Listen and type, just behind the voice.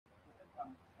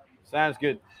Sounds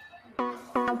good.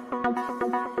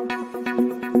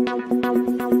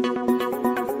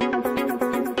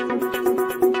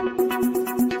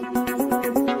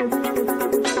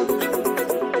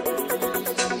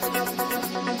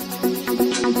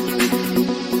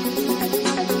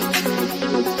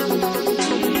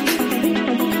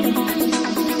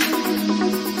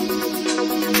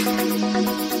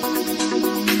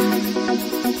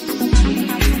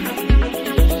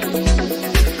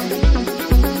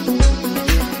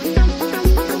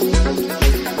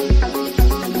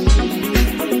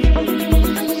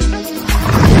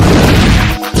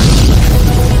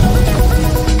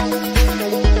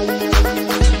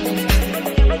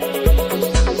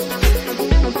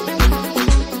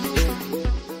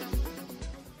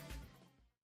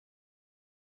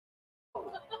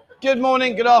 Good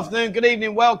morning, good afternoon, good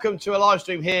evening. Welcome to a live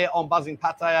stream here on Buzzing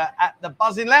Pattaya at the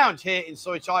Buzzing Lounge here in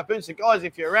Soi Chai Poon. So guys,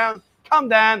 if you're around, come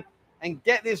down and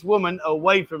get this woman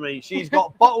away from me. She's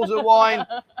got bottles of wine,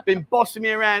 been bossing me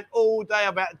around all day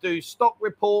about to do stock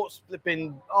reports,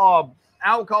 flipping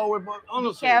alcohol report.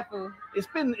 Honestly, be careful. It's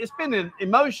been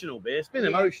emotional, Beer. It's been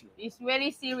emotional. It's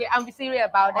really serious. I'm serious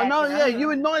about that. I know, yeah. You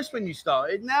were nice when you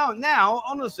started. Now,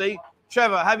 honestly,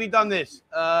 Trevor, have you done this?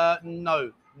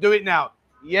 No. Do it now.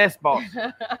 Yes, boss.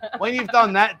 When you've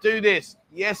done that, do this.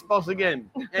 Yes, boss again.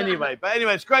 Anyway,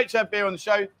 it's great to have Beer on the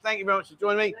show. Thank you very much for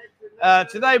joining me.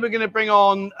 Today we're going to bring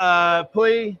on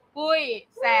Pui,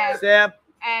 Seb,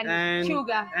 and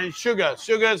Sugar. And Sugar.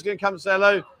 Sugar's going to come say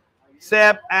hello.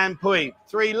 Seb and Pui.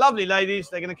 Three lovely ladies.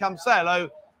 They're going to come say hello.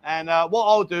 And what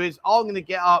I'll do is I'm going to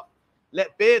get up,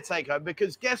 let Beer take over,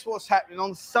 because guess what's happening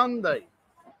on Sunday?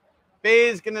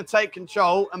 Beer's going to take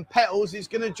control and Petals is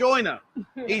going to join her.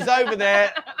 He's over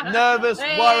there, nervous,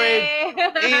 worried.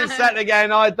 Ian sat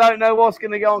again. I don't know what's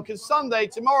going to go on because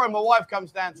tomorrow, my wife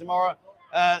comes down tomorrow.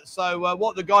 So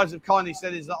what the guys have kindly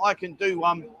said is that I can do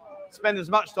spend as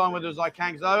much time with her as I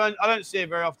can because I don't see her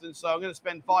very often. So I'm going to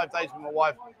spend 5 days with my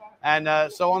wife.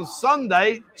 And so on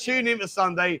Sunday, tune in for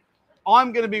Sunday.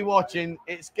 I'm going to be watching.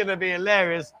 It's going to be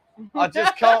hilarious. I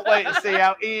just can't wait to see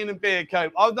how Ian and Beer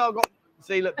cope. I've not got.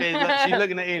 See, look, Beer, look, she's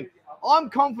looking at Ian. I'm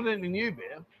confident in you,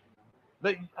 Beer.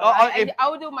 But I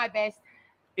will do my best.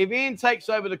 If Ian takes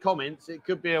over the comments, it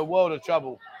could be a world of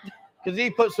trouble because he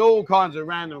puts all kinds of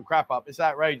random crap up. It's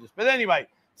outrageous. But anyway,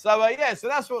 so so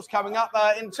that's what's coming up.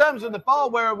 In terms of the bar,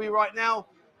 where are we right now?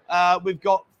 We've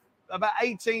got about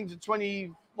 18 to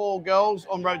 24 girls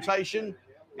on rotation,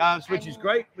 which is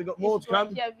great. We've got more to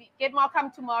come. Yeah, we get more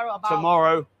come tomorrow.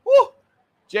 Tomorrow. Woo!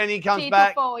 Jenny comes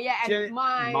back. 4, yeah, and Jenny,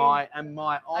 my.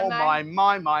 Oh, my.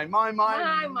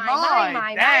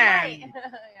 Damn.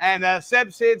 And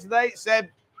Seb's here today. Seb.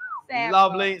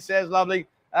 Lovely. Seb's lovely.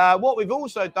 What we've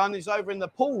also done is over in the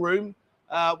pool room.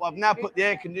 I've now put the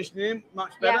air conditioning in.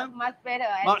 Much better. Yeah, much better.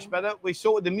 Much better. We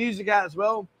sorted the music out as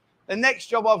well. The next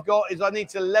job I've got is I need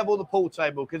to level the pool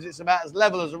table because it's about as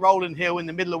level as a rolling hill in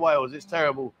the middle of Wales. It's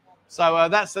terrible. So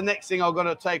that's the next thing I've got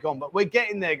to take on. But we're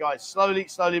getting there, guys. Slowly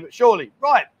but surely.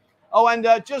 Right. Oh, and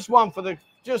just one,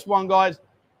 guys.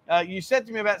 You said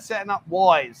to me about setting up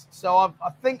Wise. So I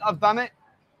think I've done it.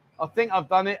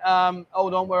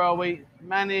 Hold on. Where are we?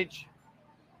 Manage.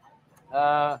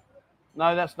 No,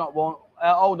 that's not one.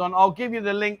 Hold on. I'll give you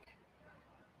the link.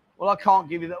 Well, I can't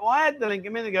give you that. Well, I had the link a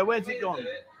minute ago. Where's it gone?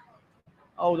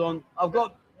 Hold on.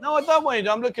 No, I don't want it.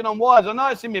 I'm looking on Wise. I know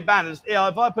it's in my banners. Yeah,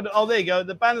 if I put it, there you go.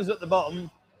 The banner's at the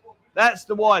bottom. That's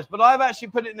the Wise. But I've actually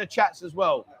put it in the chats as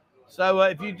well. So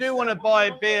if you do want to buy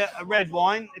a red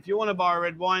wine,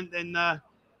 then how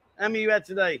many you had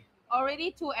today?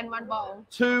 Already 2 and 1 bottle.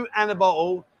 2 and a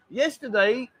bottle.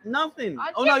 Yesterday, nothing.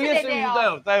 Yesterday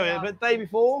was day. But day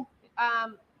before?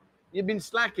 You've been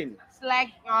slacking.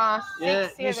 Yeah,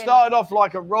 6, you started off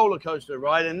like a roller coaster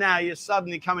ride, and now you're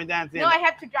suddenly coming down to the end. I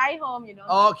have to drive home,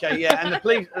 Oh, okay, yeah. And the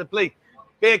police.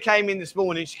 Beer came in this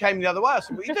morning. She came the other way. I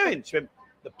said, "What are you doing?" She went,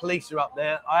 "The police are up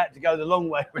there. I had to go the long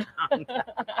way around."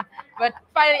 But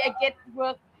finally, I get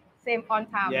work same on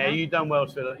time. Yeah, you done well,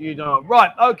 Philip. You done well.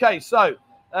 Right. Okay. So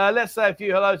let's say a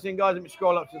few hellos in, guys. Let me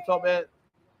scroll up to the top here.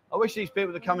 I wish these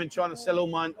people would come in trying to sell all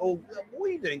mine. What are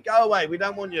you doing? Go away. We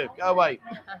don't want you. Go away.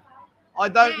 I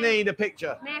don't need a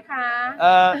picture.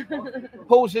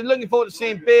 Paul said, looking forward to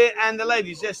seeing Beer and the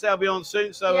ladies. Yes, they'll be on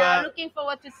soon. So looking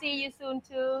forward to see you soon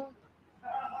too.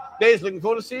 Beer's looking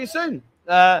forward to see you soon.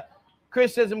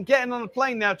 Chris says, I'm getting on a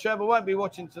plane now, Trevor. Won't be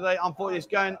watching today. Unfortunately,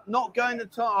 he's not going to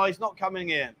time. Oh, he's not coming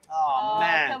in. Oh,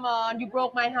 man. Come on. You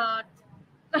broke my heart.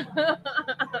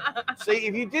 See,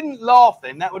 if you didn't laugh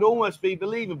then, that would almost be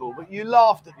believable. But you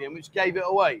laughed at him, which gave it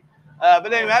away.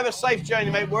 But anyway, have a safe journey,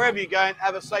 mate. Wherever you're going,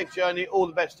 have a safe journey. All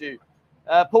the best to you.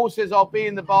 Paul says, I'll be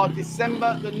in the bar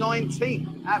December the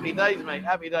 19th. Happy days, mate.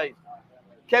 Happy days.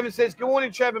 Kevin says, good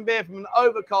morning, Trev and Beer from an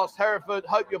overcast Hereford.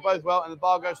 Hope you're both well. And the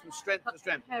bar goes from strength to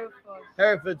strength.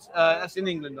 Hereford's, that's in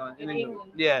England, in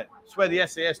England. Yeah, it's where the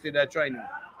SAS do their training.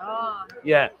 Oh.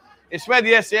 Yeah, it's where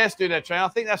the SAS do their training. I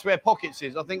think that's where Pockets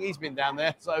is. I think he's been down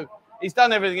there. So he's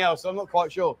done everything else. So I'm not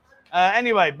quite sure.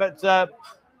 Anyway, but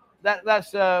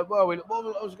that's, well,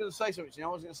 I was going to say something to you. I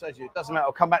was going to say to you. It doesn't matter.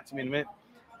 I'll come back to me in a minute.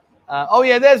 Oh,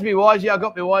 yeah, there's me wise. Yeah, I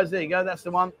got me wise. There you go. That's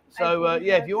the one. So,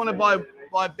 yeah, if you want to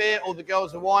buy beer or the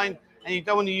girls a wine and you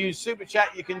don't want to use Super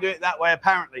Chat, you can do it that way,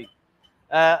 apparently.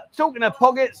 Talking of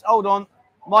Pockets, hold on.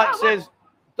 Mike says,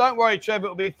 don't worry, Trev,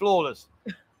 it'll be flawless.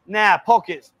 Now,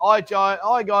 Pockets, hi,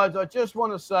 guys. I just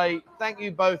want to say thank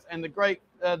you both and the great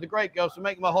girls for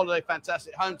making my holiday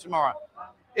fantastic. Home tomorrow.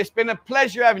 It's been a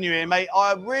pleasure having you here, mate.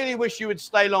 I really wish you would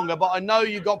stay longer, but I know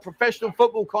you've got professional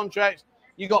football contracts.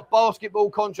 You've got basketball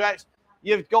contracts.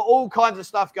 You've got all kinds of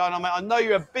stuff going on, mate. I know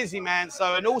you're a busy man.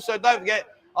 So, and also don't forget,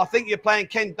 I think you're playing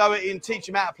Ken Doherty and teach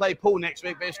him how to play pool next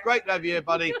week. But it's great to have you here,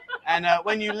 buddy. And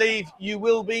when you leave, you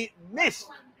will be missed.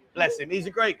 Bless him. He's a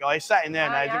great guy. He's sat in there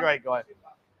now. He's a great guy.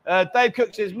 Dave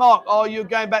Cook says, Mark, are you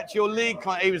going back to your league?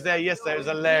 He was there yesterday. It was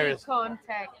hilarious.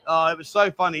 Contact. Oh, it was so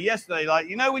funny. Yesterday, like,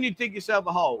 you know when you dig yourself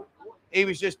a hole? He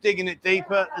was just digging it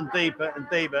deeper and deeper and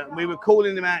deeper. And we were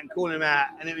calling him out and calling him out.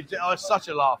 And it was such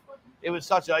a laugh. It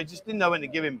was I just didn't know when to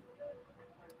give him.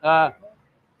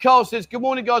 Carl says, good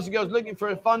morning, guys and girls. Looking for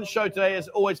a fun show today. As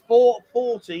always,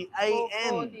 4:40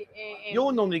 a.m.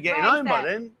 You're normally getting home by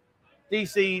then.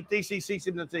 DC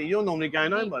C7T. You're normally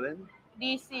going home by then.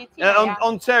 DCT.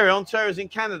 Ontario's in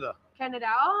Canada. Canada.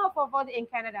 Oh, 4:40 in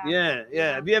Canada.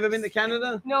 Yeah. Have you ever been to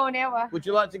Canada? No, never. Would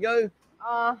you like to go?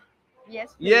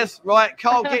 Yes. Please. Yes, right.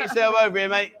 Carl, get yourself over here,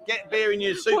 mate. Get beer in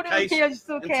your suitcase,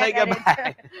 and take her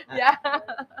back.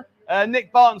 Yeah.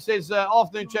 Nick Barton says,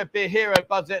 afternoon, Trev, beer, Hero,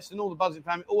 Buzzets, and all the Buzzet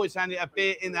family always handy a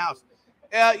beer in the house.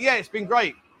 Yeah, it's been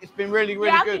great. It's been really,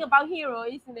 really good. Asking about Hero,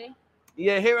 isn't it?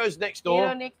 Yeah, Hero's next door.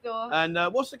 Hero next door. And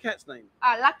what's the cat's name?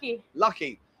 Lucky.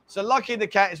 Lucky. So Lucky the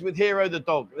cat is with Hero the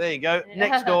dog. There you go.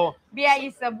 Next door. Beer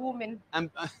is a woman. And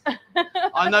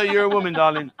I know you're a woman,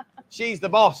 darling. She's the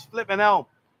boss. Flipping hell.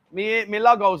 Me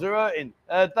lugholes are hurting.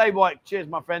 Dave White, cheers,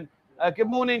 my friend. Good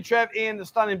morning, Trev, Ian, the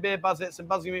stunning beer buzzets and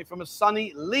buzzing me from a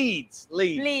sunny Leeds.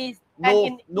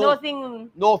 North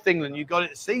England. North England, you got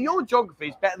it. See, your geography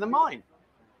is better than mine.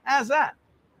 How's that?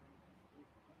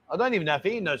 I don't even know if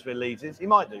Ian knows where Leeds is. He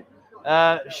might do.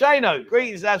 Shano,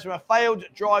 greetings as from a failed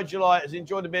dry July. Has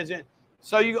enjoyed the beers.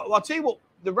 So I'll tell you what,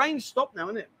 the rain's stopped now,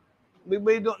 isn't it?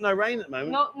 We've got no rain at the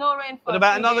moment. No rain. But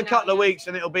about another couple of weeks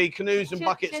and it'll be canoes and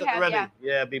buckets at the ready.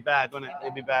 Yeah, it'd be bad, wouldn't it?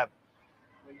 It'd be bad.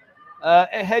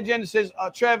 Hedgen says,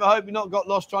 Trev, I hope you not got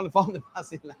lost trying to find the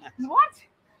buzzing land. What?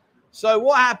 So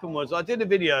what happened was I did a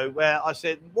video where I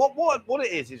said, what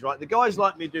it is right, the guys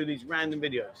like me do these random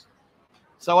videos.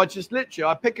 So I just literally,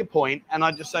 I pick a point and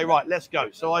I just say, right, let's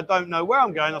go. So I don't know where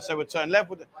I'm going. I say, we'll turn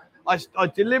left. I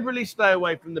deliberately stay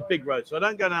away from the big roads. So I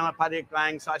don't go down like Paddy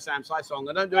Klang, Sai Sam, Sai Song.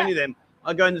 I don't do any of them.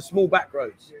 I go in the small back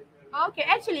roads. Okay,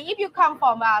 actually, if you come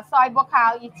from Soi Buok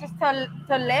Khao, it's just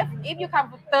turn left. If you come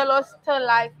from turn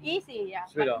right, easy. Yeah.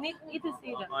 But need to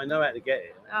see them. I know how to get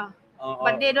it.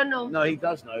 But they don't know. No, he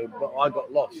does know, but I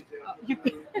got lost.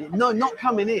 No, not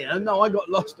coming here. No, I got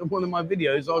lost in one of my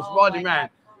videos. I was riding around.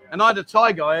 And I had a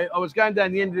Thai guy. I was going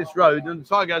down the end of this road, and the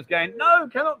Thai guy was going, no,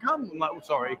 cannot come. I'm like, oh,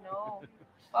 sorry.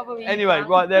 No, anyway,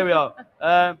 right, there we are.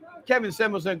 Kevin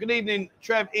Semmelson, good evening,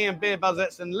 Trev, Ian, Beer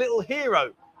Buzzets, and Little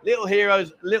Hero. Little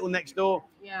Heroes, Little next door.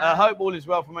 Yeah. Hope all is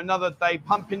well from another day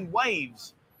pumping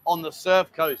waves on the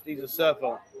surf coast. He's a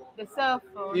surfer. The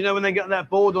surfer. You know when they get that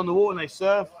board on the water and they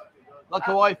surf? Like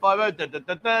Hawaii 5-0.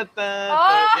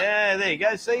 Yeah, there you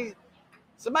go. See?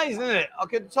 It's amazing, isn't it? I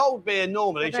could have told Beer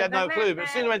normally. She had no clue, but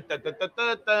she went. Yeah, that's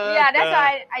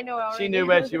why I know already. She knew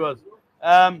where she was.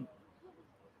 I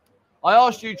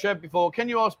asked you, Trev, before, can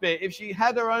you ask Beer, if she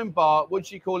had her own bar, would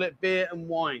she call it beer and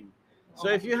wine? So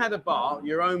if you had a bar,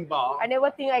 your own bar. I never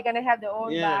think I'm going to have the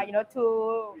own bar,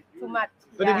 too much.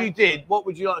 But if you did, what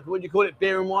would you like? Would you call it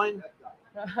beer and wine?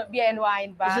 Beer and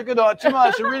wine bar. It's a good idea.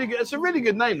 It's a really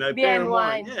good name, though. Beer and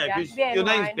wine. Yeah, because your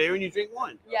name's beer and you drink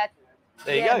wine. Yeah.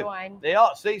 There you go. They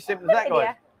are. See, simple as that,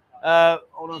 guys.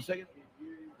 Hold on a second.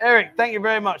 Eric, thank you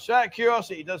very much. So out of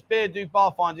curiosity, does Beer do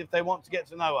bar finds if they want to get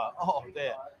to know her? Oh,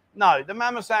 dear. No, the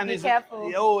Mama San is. Be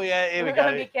careful. Oh, yeah, here we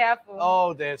go. Be careful.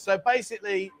 Oh, dear. So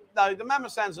basically, no, the Mama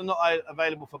Sans are not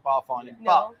available for bar finding. No.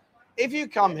 But if you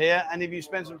come here and if you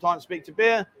spend some time to speak to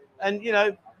Beer, and,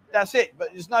 that's it.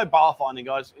 But there's no bar finding,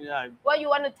 guys. What you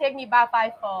want to take me bar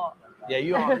find for? Yeah,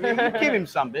 you are. You give him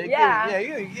some, bit. Yeah.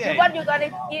 Yeah. What you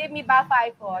gonna give me bar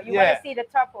 5 for? You wanna see the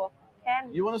trouble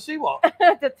can? You want to see what?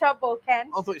 The trouble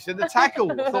can. I thought you said the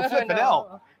tackle. I thought flipping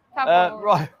out.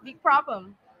 Right. Big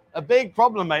problem. A big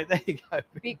problem, mate. There you go.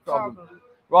 Big problem.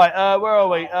 Right, where are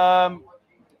we?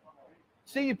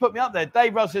 See, you put me up there.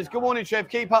 Dave Russ says, good morning, Trev.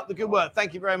 Keep up the good work.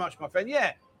 Thank you very much, my friend.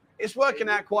 Yeah, it's working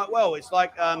out quite well. It's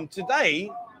like today,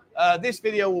 this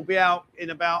video will be out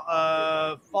in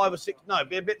about 5 or 6, no,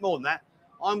 be a bit more than that.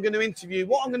 I'm going to interview,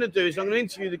 what I'm going to do is I'm going to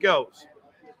interview the girls.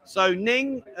 So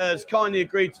Ning has kindly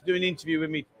agreed to do an interview with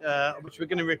me, which we're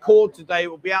going to record today. It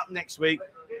will be out next week.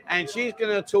 And she's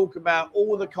going to talk about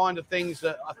all the kind of things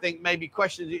that I think maybe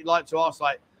questions that you'd like to ask,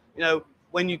 like, you know,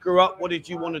 when you grew up, what did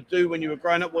you want to do when you were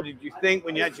growing up? What did you think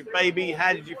when you had your baby?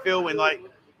 How did you feel when, like,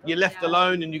 you're left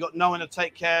alone and you got no one to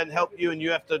take care and help you and you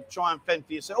have to try and fend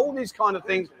for yourself? All these kind of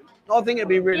things, I think it'd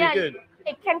be really good.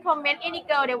 It can comment any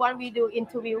girl they want we do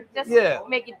interview. Just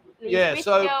make it. Which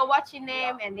girl, what's your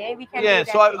name, and then we can. Yeah,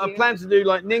 so I plan to do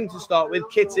like Ning to start with,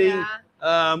 Kitty.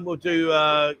 We'll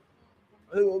do.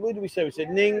 Who did we say? We said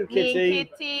Ning,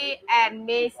 Kitty, and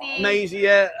Maisie,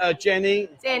 Jenny.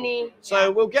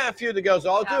 So we'll get a few of the girls.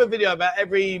 I'll do a video about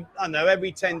every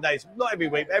 10 days, not every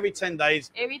week, but every 10 days.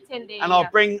 Every 10 days. And I'll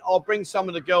bring some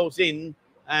of the girls in,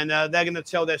 and they're going to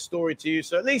tell their story to you.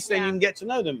 So at least then you can get to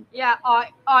know them. Yeah, or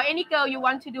any girl you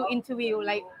want to do interview,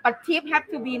 like, but Tip have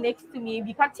to be next to me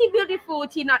because she beautiful,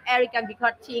 she not arrogant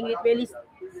because she English really.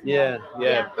 Yeah.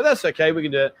 But that's okay. We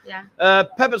can do it. Yeah.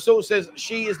 Pepper Salt says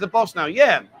she is the boss now.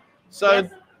 Yeah. So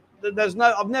there's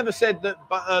no. I've never said that,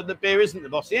 that Beer isn't the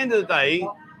boss. At the end of the day,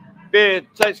 Beer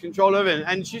takes control of it,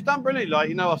 and she's done brilliantly. Like,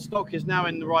 you know, our stock is now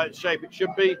in the right shape it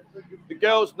should be. The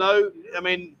girls know. I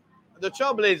mean, the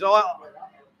trouble is, I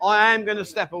am going to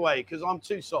step away because I'm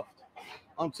too soft.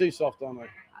 I'm too soft, aren't I?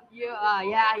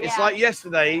 Yeah. It's like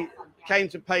yesterday, came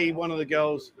to pay one of the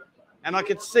girls. And I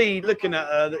could see looking at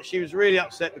her that she was really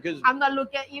upset because I'm not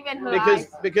looking even her eyes.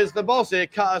 Because the boss here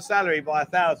cut her salary by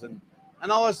 1,000,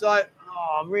 and I was like,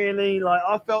 oh really? Like,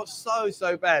 I felt so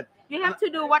bad. You have to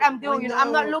do what I'm doing. You know,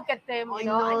 I'm not looking at them. You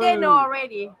know, they know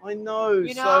already. I know.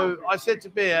 You know? So I said to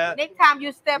Beer, next time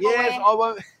you step away. Yes, I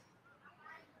won't.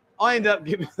 I ended up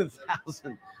giving her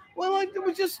 1,000. Well, it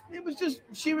was just.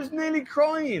 She was nearly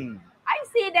crying. I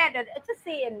see that. Just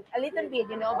seeing a little bit,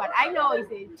 you know, but I know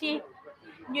she.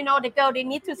 You know, the girl, they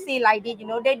need to see like this, you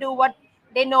know, they do what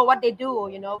they know what they do,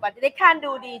 you know, but they can't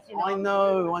do this, you know.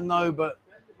 I know, but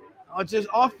I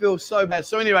feel so bad.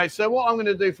 So anyway, so what I'm going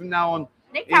to do from now on.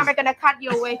 Next time I'm going to cut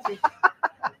your wages.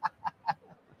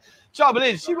 Trouble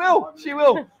is, she will.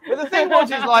 But the thing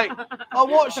was, is like, I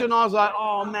watched her and I was like,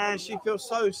 oh man, she feels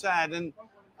so sad. And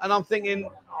I'm thinking,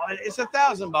 oh, it's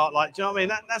 1,000 baht. Like, do you know what I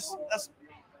mean?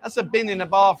 That's a bin in a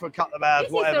bar for a couple of hours,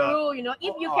 whatever. This is the rule, you know.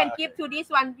 If you can give to this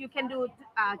one, you can do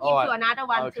give to another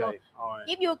one too. Right.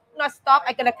 If you not stop,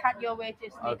 I'm gonna cut your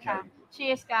wages. Okay.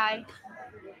 Cheers, guys.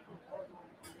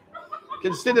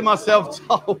 Consider myself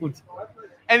told.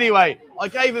 Anyway, I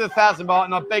gave her the 1,000 baht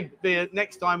and I begged Beer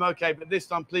next time, okay, but this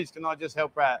time, please, can I just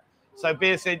help her out? So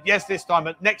Beer said yes this time,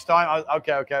 but next time,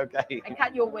 okay. I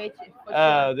cut your wages.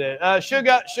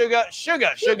 Sugar's over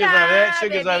there.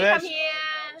 Sugar's over there.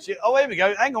 Oh, here we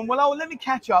go. Hang on. Well, let me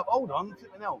catch up. Hold on.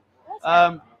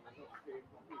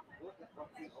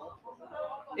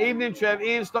 Evening, Trev.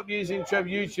 Ian, stop using Trev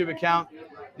YouTube account.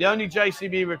 The only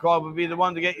JCB required would be the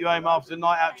one to get you home after the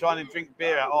night out trying to drink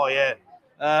beer out. Oh, yeah.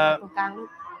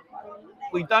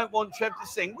 We don't want Trev to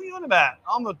sing. What are you on about?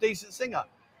 I'm a decent singer.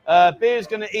 Beer's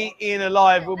going to eat Ian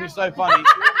alive. Will be so funny.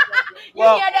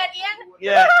 Well, you hear that, Ian?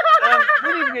 Yeah.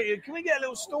 We need to get you. Can we get a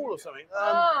little stool or something?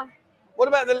 What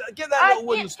about get that little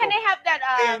wooden stool? Can I have that?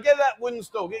 Ian, get that wooden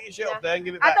stool. Get your shit off there and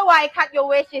give it back. Otherwise, cut your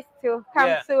wages to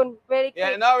come soon. Very quick. Yeah,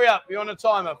 and hurry up. You're on a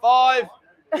timer. 5,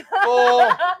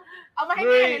 4,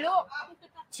 3,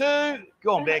 2.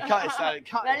 Go on, Beer. Cut it, Sally.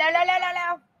 Cut it.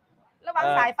 ระวัง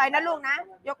สายไฟนะลูกนะ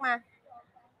ยกมา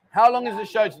How long is the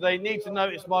show today? Need to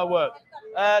notice my work.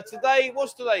 What's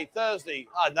today? Thursday.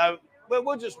 I don't know.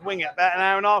 We'll just wing it. About an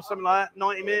hour and a half, something like that.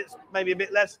 90 minutes, maybe a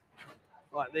bit less.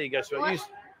 Right, there you go. So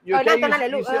you okay?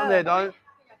 You sit on there, Diane.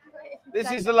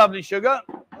 This is the lovely Sugar.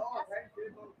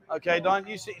 Okay, Diane,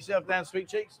 you sit yourself down, sweet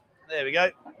cheeks. There we go.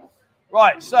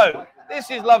 Right, so this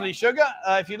is lovely Sugar.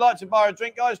 If you'd like to buy a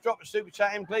drink, guys, drop a super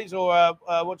chat in, please, or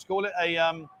what do you call it?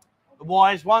 A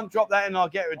wise one. Drop that in, I'll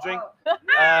get her a drink.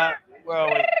 Where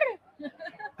are we?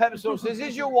 Pepper Sauce says,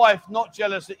 is your wife not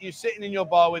jealous that you're sitting in your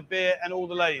bar with Beer and all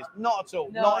the ladies? Not at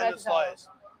all. No, not in the slightest.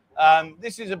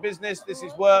 This is a business. This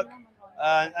is work.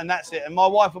 And that's it. And my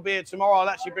wife will be here tomorrow. I'll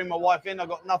actually bring my wife in. I've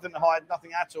got nothing to hide,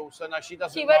 nothing at all. So no, she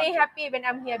doesn't. She very happy when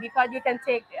I'm here because you can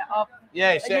take off.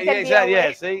 Yeah, exactly.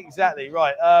 Yeah, see, exactly.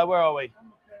 Right. Where are we?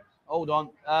 Hold on.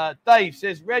 Dave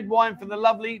says red wine for the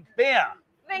lovely beer.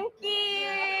 Thank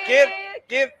you.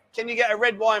 Give. Can you get a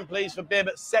red wine, please, for beer,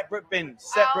 but separate bins?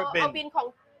 Separate bin. เอาบินของ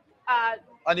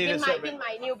I need บิ a นใหม่ separate. บินใหม่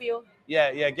new bill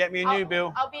Yeah. Get me a new bill.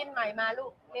 เอาบินใหม่มาลู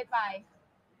กเลดไวน์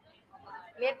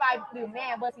ดื่มแม่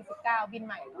เบอร์49บินใ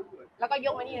หม่แล้วก็ย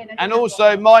กมานี่เลยนะ And also,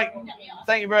 Mike,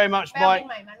 thank you very much, แม่เอา Mike. บิน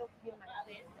ใหม่มาลูกบินใหม่เล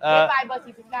ดไวน์เบอร์49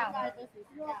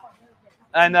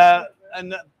 And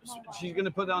she's going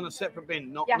to put that on a separate bin,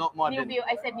 not my new bin. bill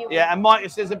I said new bill Yeah, and Mike,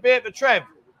 it says a beer for Trev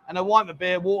and a wine for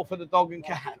beer, water for the dog and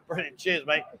cat. Brilliant. Cheers,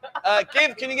 mate.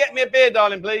 Can you get me a beer,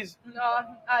 darling, please? no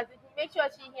make sure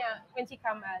she here when she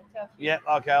come tell Yeah,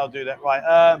 okay, I'll do that. Right.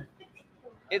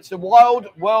 It's a wild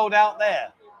world out there.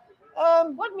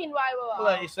 what mean why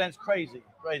Well, it sounds crazy.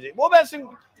 What about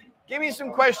give me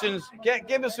some questions.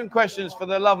 Give us some questions for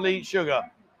the lovely Sugar.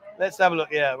 Let's have a look.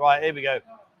 Yeah, right, here we go.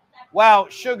 Wow,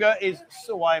 Sugar is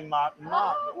so mark. thank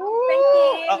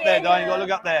you Up there, darling, you got to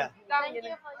look up there.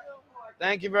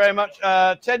 Thank you very much.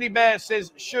 Teddy Bear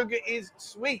says sugar is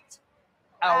sweet.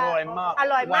 อร่อยมาก อ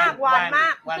ร่อยมากหวานมา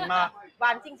ก หวานมาก หว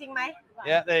านจริงๆไหม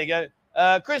Yeah, there you go.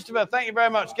 Christopher, thank you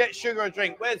very much. Get Sugar a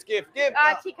drink. Where's Gift? Give.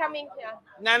 she coming here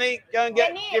Nanny, go and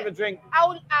give a drink. เอา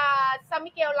ซัม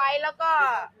มิเกลไลท์แล้วก็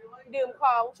ดื่มข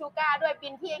องชูการ์ด้วยบิ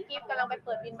นที่กิฟต์กำลังไปเ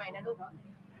ปิดบินใหม่นะลูก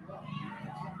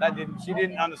She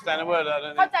didn't understand a word. I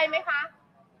don't เข้า think. ใจไหมคะ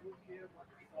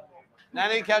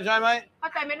Nanny, catch on, mate. เข้า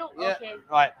ใจไหมลูก โอ Yeah. เค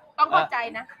Right. ต้องเข้าใจ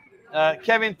นะ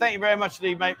Kevin, thank you very much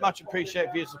indeed, mate. Much appreciated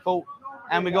for your support.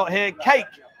 And we got here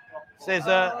Cake. Says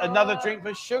another drink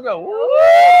for Sugar. Woo!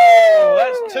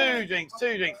 That's two drinks.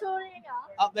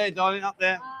 Up there, darling, up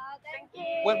there.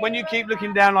 When you keep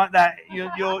looking down like that,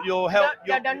 you'll help.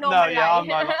 I'm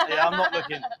not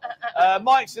looking.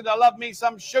 Mike said, "I love me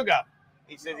some Sugar."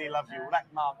 He says he loves you. Black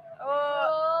Mark.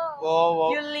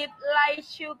 Oh. You live like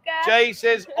sugar Jay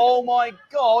says, "Oh my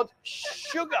God,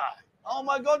 Sugar! Oh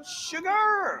my God,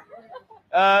 Sugar!"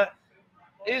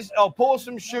 Pour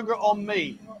some sugar on me.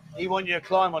 He wants you to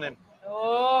climb on him. โอ้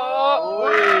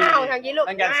ว้าวทางนี้ลูก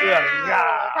ทางการเชื่อม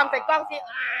ทำใส่กล้องสิ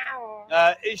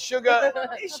Is Sugar?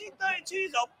 Is she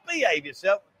 32? Oh, behave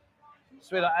yourself.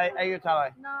 Sweetheart, are you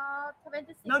telling? no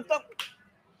 26 No, don't.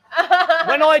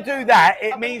 When I do that,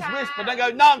 it means whisper. Don't go.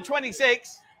 No, I'm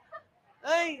 26.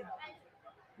 Hey,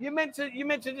 you meant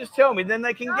to just tell me. Then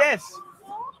they can guess.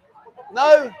 No.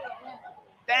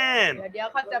 Damn. เดี๋ยว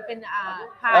เขาจะเป็น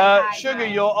Sugar,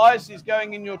 your ice is going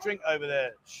in your drink over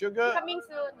there. Sugar, coming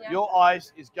soon yeah. your ice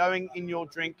is going in your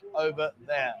drink over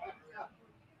there.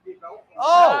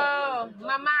 Oh,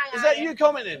 mama is that you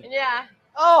commenting? yeah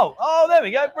Oh, there we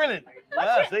go. Brilliant.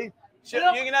 Yeah, see,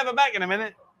 you can have her back in a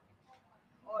minute.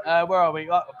 Where are we?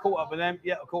 I caught up with them.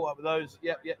 Yeah, I caught up with those.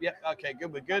 Yep. Okay,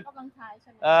 good. We're good.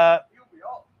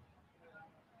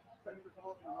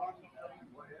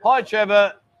 Hi, Trevor.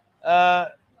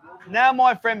 Now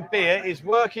my friend Bea is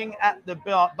working at the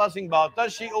buzzing bar.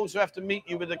 Does she also have to meet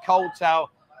you with a cold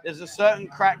towel? There's a certain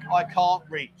crack I can't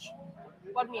reach.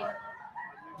 what mean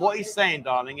What he's saying,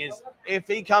 darling, is if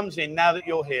he comes in now that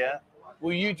you're here,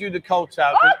 will you do the cold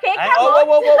towel? Okay, Hey, come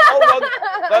whoa, on. hold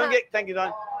on. Thank you,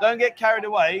 darling. Don't get carried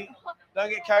away.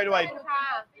 Don't get carried away. ค่ะ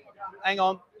Hang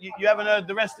on. You haven't heard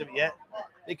the rest of it yet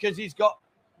because he's got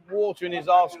water in his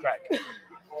arse crack.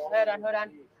 hold on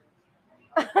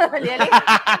really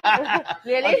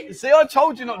really See, I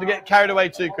told you not to get carried away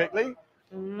too quickly.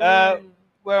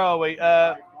 Where are we?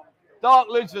 Dark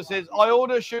Lucifer says, I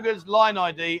order Sugar's line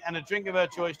ID and a drink of her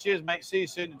choice. Cheers, mate. See you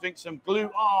soon. Drink some glue.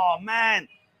 Oh, man,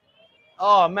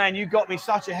 you got me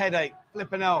such a headache.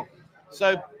 Flipping hell.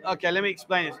 So, okay, let me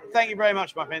explain this. Thank you very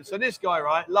much, my friend. So this guy,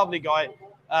 right, lovely guy,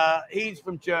 he's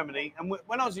from Germany. And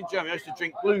when I was in Germany, I used to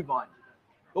drink Glühwein.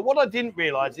 But what I didn't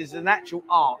realise is an actual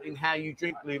art in how you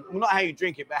drink Glühwein. Well, not how you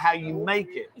drink it, but how you make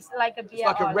it. it's like a beer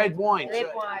It's like a red wine.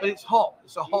 But it's hot.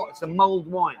 It's a mulled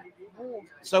wine.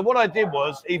 So what I did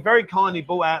was he very kindly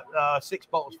bought out 6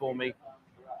 bottles for me.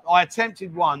 I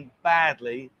attempted one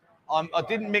badly. I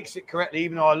didn't mix it correctly,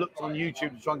 even though I looked on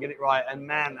YouTube to try and get it right. And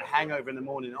man, the hangover in the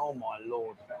morning, oh my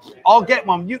Lord. I'll get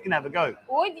one. You can have a go.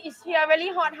 oh it's here very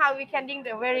hot how we can drink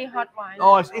the very hot wine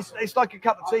Oh, it's like a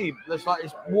cup of tea. It's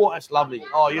water. It's lovely.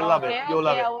 Oh, you'll love it. You'll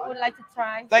love I it. would like to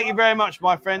try Thank you very much,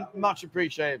 my friend. Much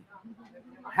appreciated.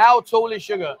 How tall is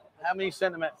Sugar? How many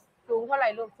centimeters? สูงเท่าไหร่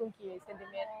ลูกสูงกี่เซนติ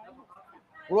เมตร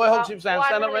Roy Hodgson Sam.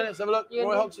 Stand up, let's have a look.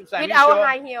 Roy Hodgson Sam. with You our sure?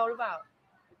 high heel หรือเปล่า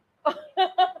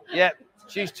Yeah.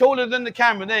 She's taller than the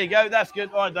camera. There you go. That's good.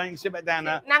 All right, don't you can sit back down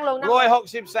now. นั่งลง Roy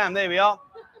Hodgson Sam. There we are.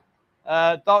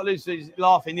 Dark Lucy's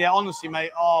laughing. Yeah, honestly,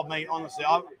 mate. Oh, mate, honestly,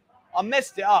 I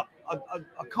messed it up. I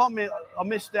can't. I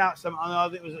missed out something. I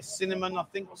know it was a cinnamon, I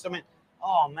think, or something.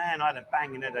 Oh man, I had a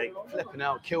banging headache. Flipping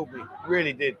out, killed me.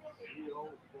 Really did.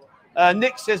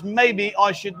 Nick says maybe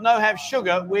I should no have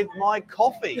sugar with my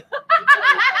coffee.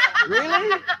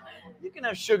 Really? You can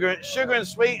have sugar and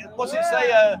sweet. What's it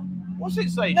say? What's it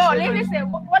say? No, Sugar let me and- say,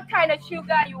 what kind of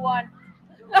sugar you want?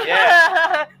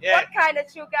 Yeah, yeah. What kind of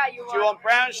sugar you want? Do you want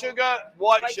brown sugar,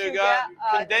 white White sugar, sugar,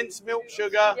 condensed milk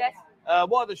sugar? Yes.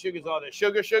 What other sugars are there?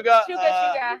 Sugar. Sugar.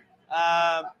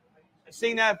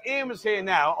 See now, if Ian was here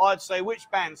now, I'd say which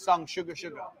band sung Sugar?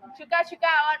 Sugar. Or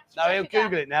No, he'll sugar.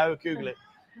 Google it now. He'll Google it.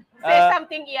 Say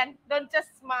something, Ian. Don't just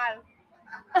smile.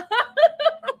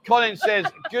 Colin says,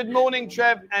 "Good morning,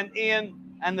 Trev and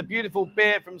Ian, and the beautiful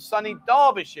beer from sunny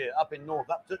Derbyshire up in north.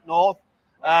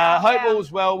 Hope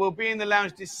all's well. We'll be in the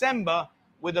lounge December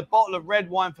with a bottle of red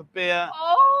wine for beer.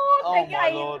 Oh, Oh thank you. my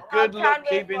Lord! Good I luck can't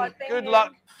wait keeping. for it. Thank Good you.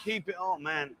 luck keep it. Oh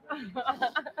man,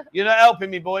 you're not helping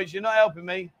me, boys. You're not helping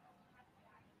me.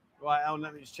 Right, Ellen,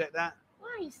 let me just check that.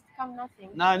 Why is come nothing?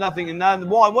 No, nothing. No,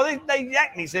 why? Well, they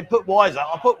yacked me. Said put wires up.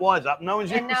 I put wires up. No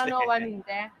one's And now used no it. one is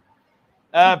there.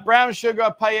 Brown sugar.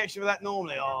 I pay extra for that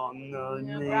normally. Oh no,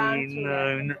 No, no, brown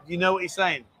sugar. no. You know what he's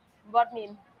saying? What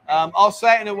mean? I'll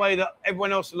say it in a way that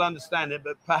everyone else will understand it,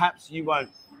 but perhaps you won't.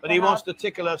 But he Uh-huh. wants to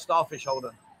tickle her starfish holder.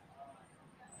 Do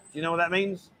you know what that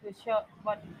means? The short,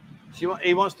 what?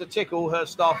 He wants to tickle her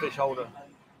starfish holder.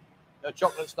 Her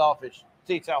chocolate starfish.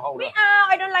 Tea towel holder.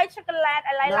 I don't like chocolate.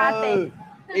 I like latte.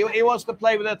 No. He wants to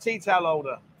play with her tea towel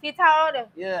holder. Tea towel holder.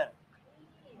 Yeah.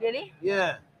 Really?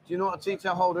 Yeah. Do you know what a tea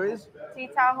towel holder is? Tea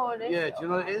towel holder. Yeah. Do you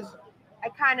know what it is? I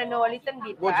kind of know a little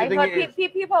bit. What do you I think heard it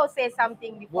is? people say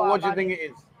something before. What do you about think it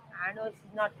is? I know it's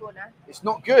not good, huh? It's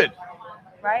not good.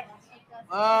 Right?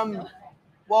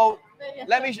 Well,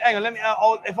 let me hang on. Let me.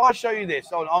 If I show you this,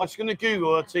 hold on, I'm just going to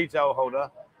Google a tea towel holder.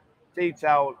 Tea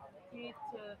towel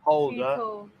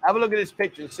holder. Have a look at this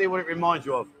picture and see what it reminds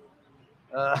you of.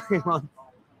 Hang on.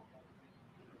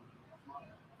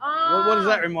 What does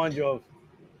that remind you of?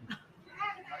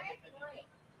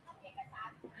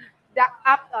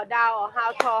 Up or down or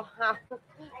how tall, how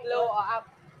low or up.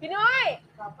 พี่น้อย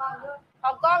ข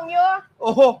อกล้องอยู่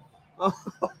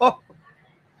Oh.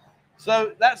 So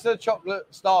that's a chocolate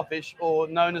starfish, or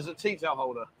known as a tea towel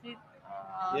holder.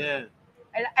 Yeah.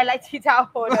 I like tea towel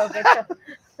holder better.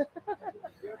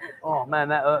 Oh man,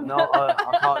 that hurt. No,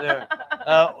 I can't do it.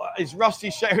 It's Rusty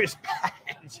Sherry's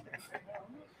badge.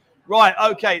 Right.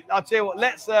 Okay. I'll tell you what.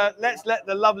 Let's let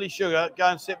the lovely Sugar go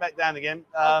and sit back down again.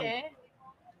 Okay.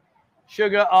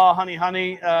 Sugar,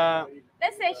 honey.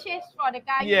 Let's say cheers for the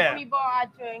guy Yeah. who bought our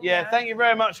drink. Yeah. Thank you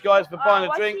very much, guys, for buying a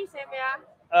what drink. she said,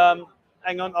 yeah?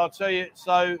 Hang on, I'll tell you.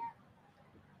 So,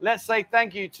 let's say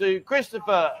thank you to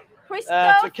Christopher,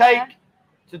 Christopher. to Cake,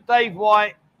 to Dave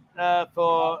White,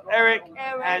 for Eric,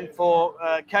 Eric. and for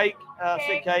Cake,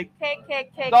 Sick Cake,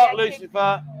 Cake. Dark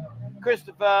Lucifer,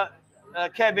 Christopher,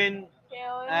 Kevin,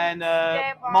 and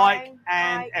Mike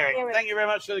and Eric. Thank you very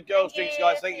much for the girls' drinks,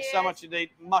 guys. Thank you so much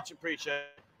indeed. Much appreciated.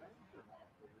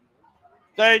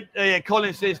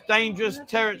 Colin says, dangerous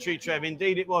territory, Trev.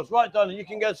 Indeed it was. Right, darling, you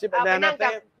can go sit back เอาไป down นั่ง now. กั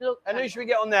บ Thank you. ลูก And who should we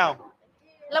get on now?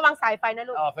 ระวังสายไฟนะ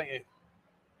ลูก Oh, thank you.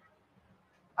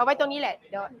 เอาไว้ตรงนี้แหละ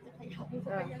เดี๋ยว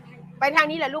ไปทาง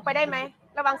นี้แหละลูกไปได้ไหม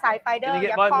ระวังสายไฟเด้อ Can you อ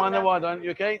ย่า get by คล้อง mine นะ wide on?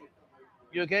 You okay?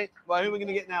 You okay? Right, who are we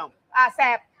going to get now? แส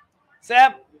บ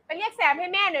Seb. ไปเรียกแสบให้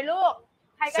แม่หน่อยลูก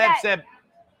ใครก็ได้ Seb.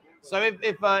 So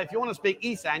if you want to speak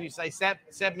Isan, you say Seb.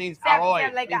 Seb means Seb, Aroy.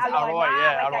 Seb, like Means Aroy Aroy, Mark,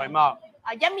 yeah, like Aroy a- Mark.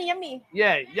 ยัมมี่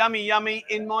Yeah, yummy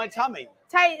in my tummy.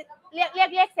 ใช่เ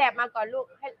รียกแสบมาก่อนลูก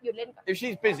ให้หยุดเล่นก่อน If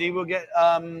she's busy, we'll get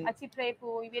She play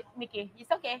pool with Mickey.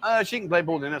 It's okay. she can play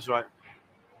ball then, that's right.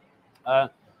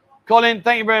 Colin,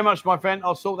 thank you very much, my friend.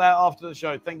 I'll sort that out after the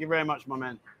show. Thank you very much, my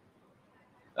man.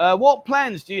 What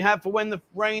plans do you have for when the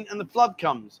rain and the flood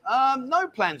comes? No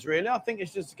plans really. I think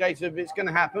it's just a case of it's going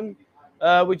to happen.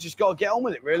 We just got to get on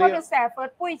with it, เขา really. จะแสบเฟิร์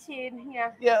สปุ้ยชีนเฮีย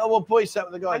Yeah, well, boy sat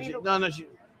with the guy. I need to- No,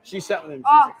 she sat with him.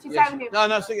 Oh, she sat with him. No,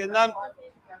 no.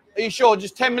 Are you sure?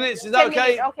 Just 10 minutes? Is that 10 okay?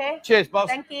 minutes, okay. Cheers, boss.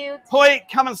 Thank you. Poi,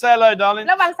 come and say hello, darling.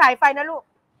 ระวังสายไฟนะลูก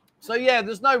So, yeah,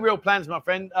 there's no real plans, my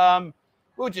friend.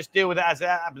 We'll just deal with it as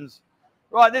it happens.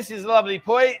 Right, this is lovely,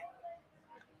 Poi.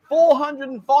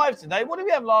 405 today. What did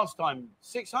we have last time?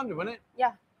 600, wasn't it?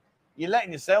 Yeah. You're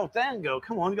letting yourself down, girl.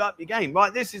 Come on, go up your game.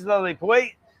 Right, this is lovely,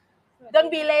 Poi.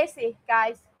 Don't be lazy,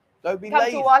 guys. Don't be Come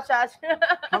lazy. to watch us.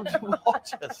 Come to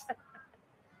watch us.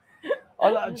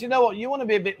 Do you know what? You want to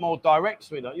be a bit more direct,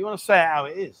 sweetheart. You want to say it how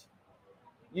it is.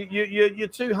 You're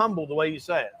too humble the way you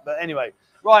say it. But anyway,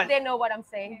 Right. They know what I'm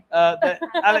saying.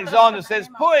 Alexander says,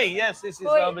 Pui. Yes, this is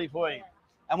Pui. lovely Pui.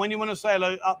 And when you want to say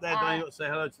hello up there, don't you got to say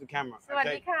hello to the camera. สวัส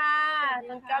ดี Okay. ค่ะต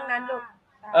รงกล้องนั้นลูก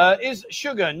Is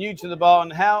Sugar new to the bar,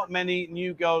 and how many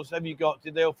new girls have you got?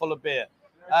 Did they all follow beer?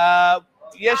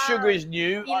 Yes, Sugar is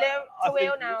new. 11,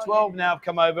 12 now. 12 now have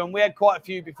come over, and we had quite a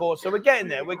few before, so we're getting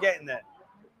there. We're getting there.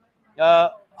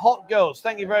 Hot girls,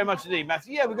 thank you very much indeed,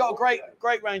 Matthew. Yeah, we've got a great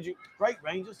range, great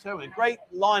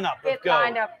lineup of Great girls.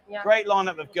 lineup, yeah. Great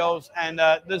lineup of girls, and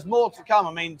there's more to come.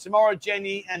 I mean, tomorrow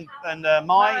Jenny and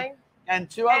Mai and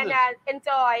two others. And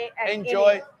enjoy. And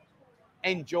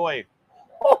Enjoy.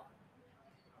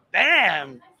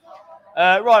 Damn.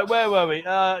 Right, where were we?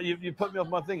 You put me off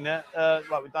my thing there.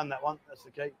 Right, we've done that one. That's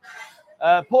okay.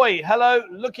 Poi, hello,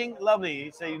 looking lovely.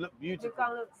 You say you look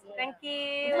beautiful. Thank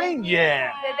you. What do you mean,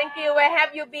 yeah? Thank you. Where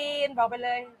have you been? บอกไปเล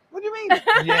ย What do you mean?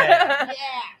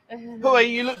 Yeah. Poi,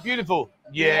 you look beautiful.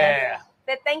 Yeah.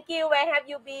 Say thank you. Where have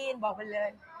you been? บอกไปเลย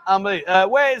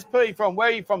Where is Poi from? Where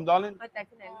are you from, darling? มาจาก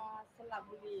ที่ไหน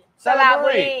สระบุ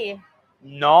รี.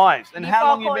 Nice. And how Before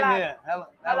long you been Kolat. here?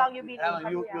 How long you been How in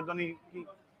long you Pattaya? done?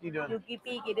 You doing? อยู่กี่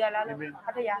ปีกี่เดือนแล้วลูก You've been-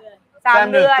 พัทยา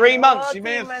3 เดือน 3 months. Oh, You've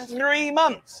 3 been months. 3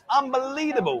 months.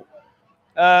 Unbelievable.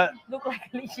 Look like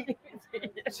a leash.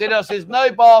 Sida says no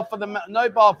bar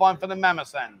fine for the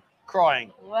Mama-san. Crying.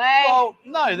 Wait. Well,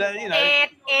 no, that you know.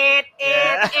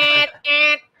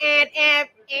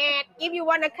 If you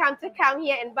want to come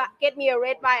here and get me a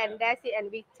red wine and that's it, and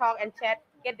we talk and chat,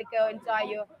 get the girl enjoy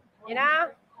you. You know,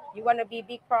 you want to be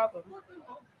big problem.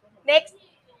 Next.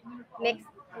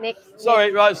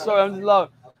 Sorry, right. Sorry, I'm just low.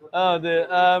 Oh, the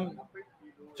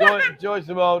Joyce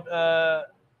about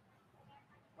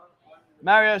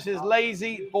Mario says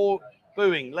lazy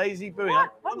booing. Lazy booing.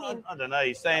 What mean? I don't know.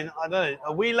 He's saying I don't know.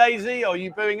 Are we lazy or are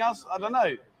you booing us? I don't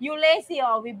know. You lazy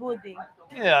or we booting?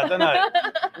 Yeah, I don't know.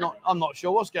 I'm not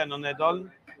sure what's going on there, darling.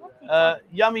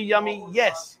 Yummy.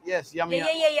 Yes, yummy.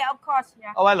 Yeah, of course.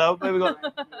 Yeah. Oh, hello. Where we got?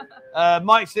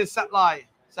 Mike says Saplai.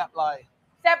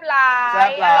 แซ่บหลาย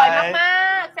อร่อยมา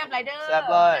กๆแซ่บหลายเด้อ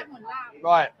Saplai.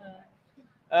 Right.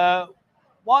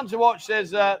 One to watch says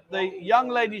the young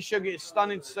lady Sugar is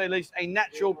stunning to say the least, a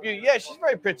natural beauty. Yeah, she's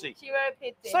very pretty. She very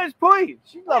pretty. So is Pui.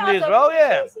 She's lovely as well.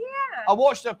 Yeah. Yeah. I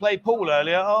watched her play pool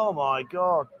earlier. Oh my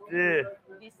god. Yeah.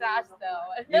 Disaster.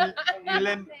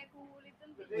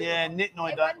 Yeah, nit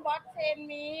noid that. One bot train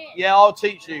me. Yeah, I'll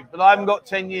teach you, but I haven't got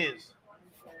 10 years.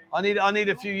 I need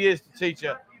a few years to teach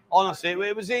her. Honestly,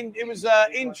 it was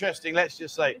interesting. Let's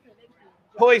just say,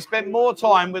 Poi spent more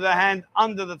time with her hand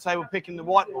under the table picking the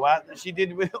white ball out than she did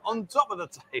with on top of the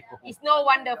table. It's no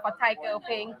wonder for Thai girl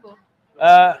playing pool.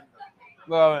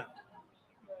 Well,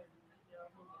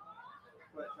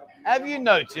 have you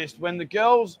noticed when the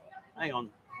girls? Hang on.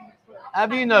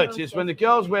 Have you noticed when the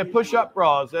girls wear push-up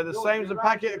bras, they're the same as a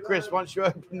packet of crisps once you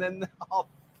open them?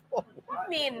 What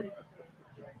mean?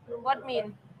 What mean?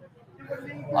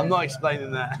 I'm not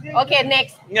explaining that. Okay,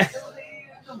 next.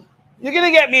 You're going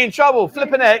to get me in trouble.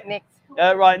 Flipping heck. Next.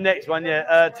 Right, next one,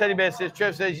 yeah. Teddy Bear says,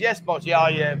 Trev says, yes, boss. Yeah,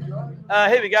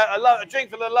 here we go. A drink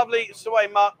for the lovely Sway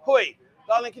Mark. Pui.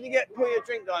 Darling, can you get Pui a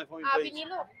drink, darling, for me, วิ please? นี่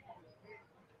ลูก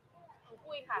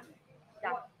คุยค่ะจ้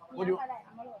ะ What do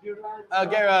you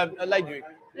get a lady drink.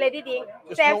 Lady Ding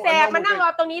Just แสบ normal แสบมานั่ง drink. รอ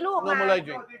ตรงนี้ลูกมา Normal lady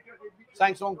drink.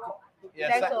 Sangsong. แส Yeah,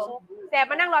 บสูงแสบ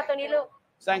มานั่งรอตรงนี้ลูก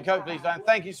Sang Coke, please, darling.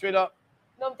 Thank you, sweetheart.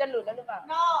 นมจะหลุดแล้วหรือเปล่า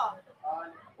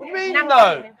What do you mean, นั่งรอ no?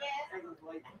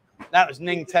 That was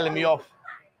Ning telling me off.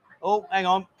 Oh, hang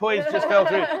on. Pui's just fell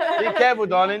through. Be careful,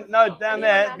 darling. No, down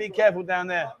there. Be careful down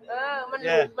there. มันห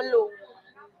ลุดมันหลุด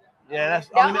Yeah, that's.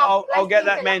 เดี๋ยว I'll get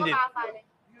that เสร็จแล้วก็ mended. พาไปเลย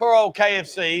Poor old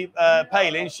KFC,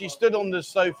 Palin. She stood on the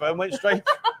sofa and went straight.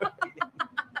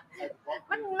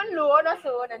 มันรู้เนาะ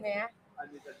สูนอันเนี้ย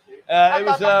It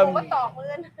ต่อ was. ตะปูก็ต่อมือ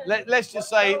Let's just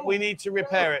say we need to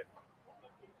repair it.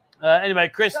 Anyway,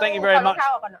 Chris, thank you very much.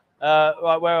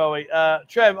 Right, where are we?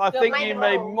 Trev, I think you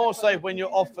may be more safe when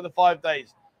you're off for the 5 days.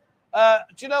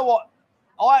 Do you know what?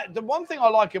 The one thing I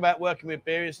like about working with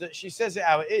Beer is that she says it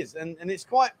how it is, and it's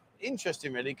quite interesting,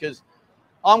 really, because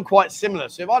I'm quite similar.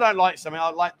 So if I don't like something, I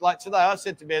like today, I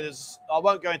said to Beer, I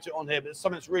won't go into it on here, but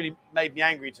something's really made me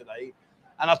angry today,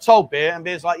 and I told Beer, and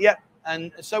Beer's like, yep.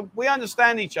 And so we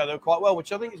understand each other quite well,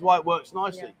 which I think is why it works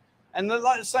nicely. Yeah. And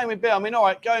like the same with Beer. I mean, all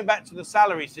right, going back to the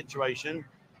salary situation,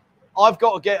 I've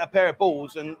got to get a pair of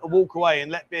balls and walk away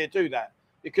and let Beer do that,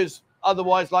 because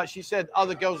otherwise, like she said,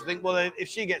 other girls think, well, if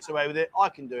she gets away with it, I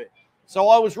can do it. So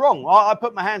I was wrong. I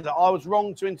put my hand up. I was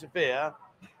wrong to interfere,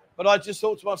 but I just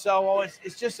thought to myself, oh,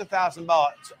 it's just 1,000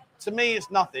 baht. To me, it's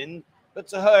nothing, but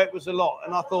to her, it was a lot.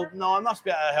 And I thought, no, I must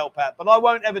be able to help out. But I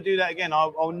won't ever do that again.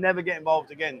 I'll never get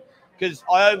involved again, because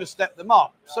I overstepped the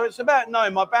mark. So it's about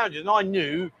knowing my boundaries. And I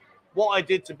knew what I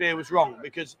did to Beer was wrong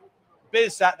because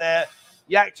Beer sat there,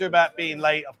 yacked her about being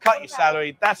late. I've cut your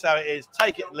salary. That's how it is.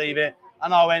 Take it and leave it.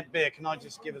 And I went, Beer, can I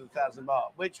just give it 1,000 baht?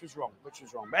 Which was wrong. But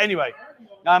anyway,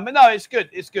 but no, it's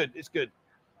good. It's good.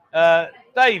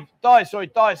 Di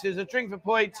says a drink for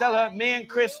Poi. Tell her me and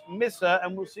Chris miss her,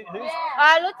 and we'll see who's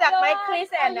รู้จักไหม Chris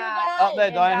and up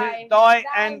there. Di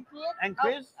and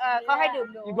Chris. เขาให้ดื่ม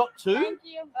ดู You've got two.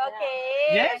 Okay.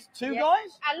 Yes, two guys.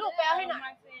 ลูกไปเอาให้หน่อ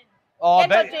ย Oh, I Get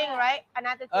the bet. drink, right?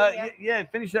 Another drink, Yeah,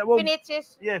 finish that. Well, Finish this.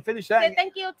 yeah, finish that. Say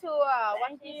thank you to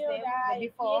one piece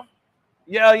before.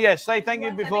 Yeah. Say thank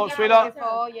you before, sweetheart.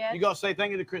 Before, yes. You got to say thank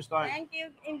you to Chris, don't you? Thank you,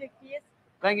 in the kiss.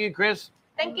 Thank you, Chris.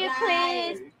 Thank you,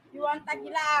 Chris. You want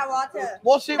tequila water?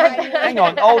 What's it? Hang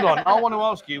on, hold on. I want to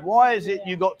ask you, why is it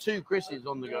you got two Chris's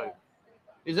on the go?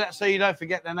 Is that so you don't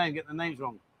forget their name, get the names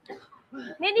wrong?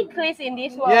 Many Chris in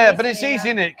this world. Yeah, but it's easy,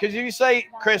 isn't it? Because if you say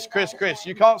Chris,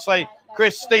 you can't say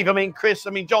Chris, Steve. I mean Chris. I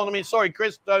mean John. I mean sorry,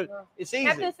 Chris. Don't. It's You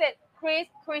have easy. to say Chris,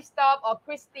 Christoph, or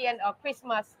Christian, or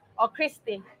Christmas, or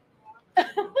Christy.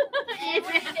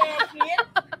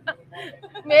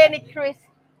 Many Chris.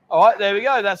 All right, there we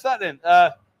go. That's that then.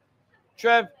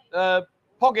 Trev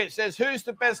Pocket says, "Who's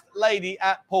the best lady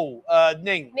at pool?"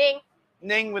 Ning.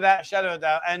 Ning, without a shadow of a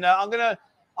doubt. And I'm gonna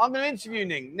interview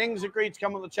Ning. Ning's agreed to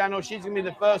come on the channel. She's gonna be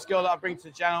the first girl that I bring to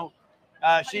the channel.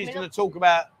 She's gonna talk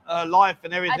about her life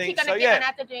and everything. She's So gonna yeah, get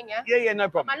another drink, yeah? yeah, no ม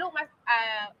า problem. ลูกมาเ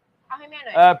อาให้แม่ห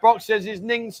น่อย Brock says, "Is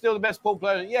Ning still the best pool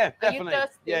player?" Yeah, Are you definitely.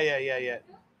 thirsty? Yeah.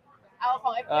 เอาขอ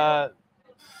งไอ้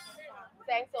แส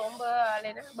งโสมเบอร์อะไร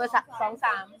นะเบอร์ 23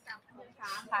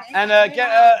 And get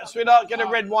sweetheart, get a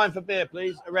red wine for Beer,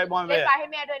 please. A red wine for เล่น Beer. ปลาให้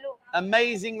แม่ด้วยลูก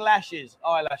Amazing lashes,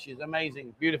 eyelashes, amazing,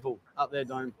 beautiful. Up there,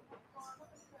 Dime.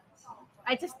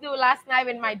 I just do last night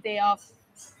when my day off.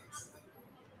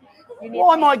 You need Well,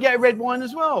 I might get a red wine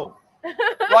as well.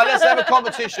 Right, let's have a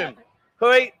competition.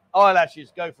 Hui, eyelashes,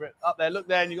 go for it. Up there, look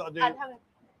there, and you got to do. อันทำ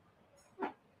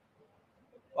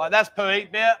Right, that's Pui,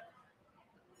 Beer.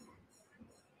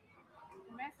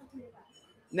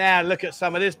 Now look at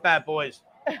some of this bad boys.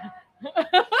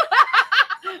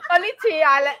 Only 3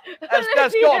 island. That's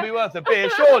got to be worth a beer,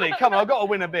 surely. Come on, I've got to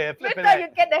win a beer. Flipping Later you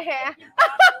heck. get the hair.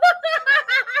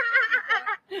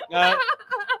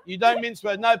 You don't mince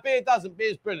words. No, Beer doesn't.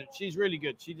 Beer's brilliant. She's really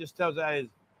good. She just tells it how it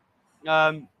is.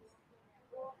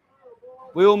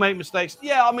 We all make mistakes.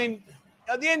 Yeah, I mean,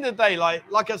 at the end of the day,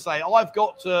 like I say, I've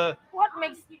got to. What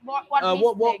makes what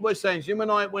What we're saying is, when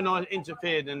I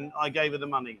interfered and I gave her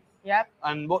the money, Yep.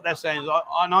 and what they're saying is,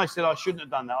 I said I shouldn't have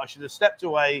done that. I should have stepped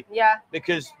away Yeah.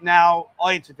 because now I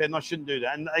interfered and I shouldn't do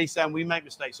that. And they saying we make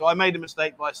mistakes, so I made a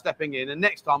mistake by stepping in, and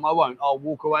next time I won't. I'll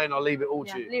walk away and I'll leave it all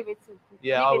to you. Leave it to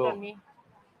Yeah, leave I it will. on me.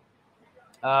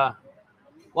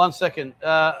 1 second.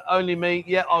 Only me.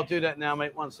 Yeah, I'll do that now,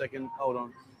 mate. 1 second. Hold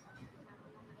on.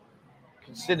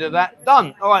 Consider that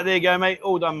done. All right, there you go, mate.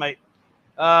 All done, mate.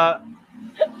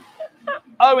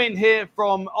 Owen here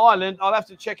from Ireland. I'll have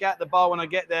to check out the bar when I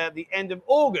get there at the end of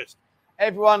August.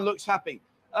 Everyone looks happy.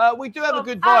 We do have a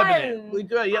good vibe in it. We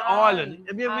do. Yeah, Ireland.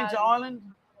 Have you ever been to Ireland?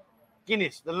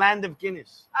 Guinness, the land of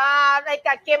Guinness. Like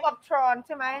a Game of Thrones ใ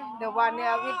ช่ไหม The one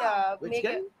with the Which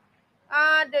game?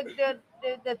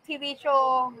 The TV show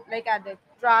like the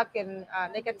dragon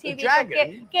like a TV dragon? show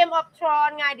Game of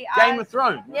Thrones ไง the Game of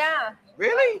Thrones. Yeah.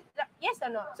 Really? Yes or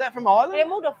no? Is that from They Ireland?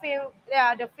 moved the film. Yeah,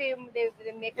 the film they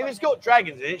make. If it's got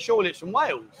dragons in it, surely it's from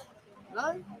Wales. No?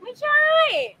 ไม่ใช่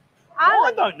Oh,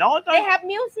 I don't know. I They don't. have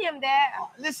museum there.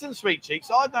 Listen, sweet cheeks,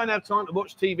 I don't have time to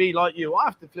watch TV like you. I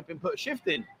have to flip and put a shift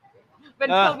in. When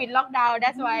COVID lockdown,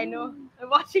 that's why I know. I'm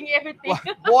watching everything.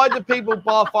 Why do people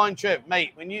bar find Trev?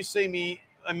 Mate, when you see me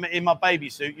in my baby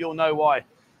suit, you'll know why.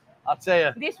 I'll tell you.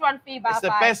 This one free bar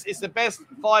It's the best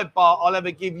 5 bar I'll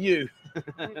ever give you.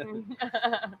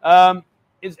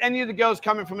 Is any of the girls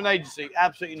coming from an agency?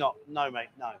 Absolutely not. No, mate,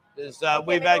 no. There's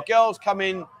we've had girls come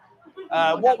in.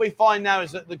 What we find now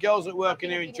is that the girls that work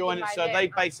in here enjoying it, so they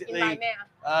basically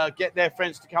get their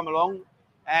friends to come along.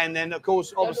 And then, of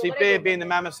course, obviously, Beer being the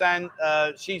Mama San,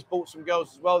 she's brought some girls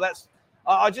as well.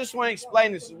 I just want to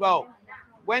explain this as well.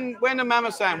 When a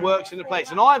Mama San works in a place,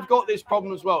 and I've got this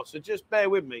problem as well, so just bear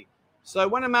with me. So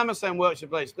when a Mama San works in a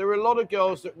place, there are a lot of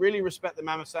girls that really respect the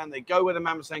Mama San. They go where the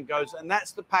Mama San goes, and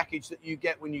that's the package that you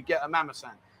get when you get a Mama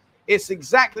San. It's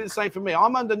exactly the same for me.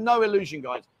 I'm under no illusion,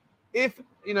 guys. If,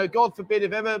 God forbid,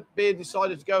 if ever Beer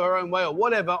decided to go her own way or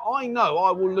whatever, I know I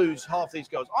will lose half these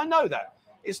girls. I know that.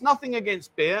 It's nothing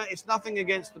against Beer. It's nothing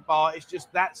against the bar. It's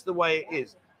just that's the way it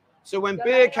is. So when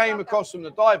Beer came across from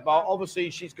the dive bar, obviously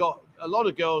she's got a lot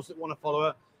of girls that want to follow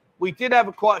her. We did have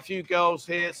quite a few girls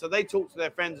here, so they talk to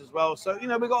their friends as well. So, you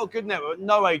know, we've got a good network.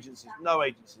 No agencies, no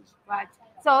agencies. Right.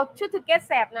 So should to get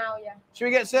Seb now, yeah. Should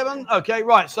we get 7? Okay,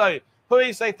 right. So,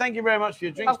 please say thank you very much for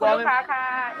your ขอบ drinks, คุณลูก darling. ค้าค่ะ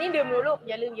นี่ดื่มหนูลูก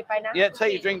อย่าลืมหยิบไปนะ Yeah,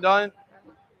 take your drink, darling.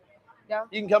 เดี๋ยว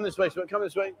You can come this way, sweet. Come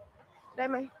this way. ได้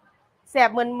ไหมแสบ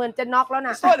เหมือนจะน็อกแล้วน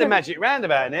ะ It's like the magic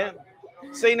roundabout in here.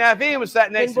 See, now, if Ian was sat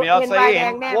next to me, I'd say,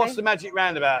 Ian, what's the magic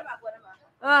roundabout?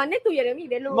 นี่ตู้อย่าลืมอีก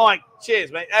เดี๋ยวลูก Mike, cheers,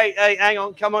 mate. Hey, hang on.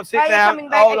 Come on, sit Hey, down. coming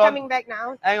back, Hold on. coming back now.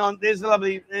 Hang on. There's the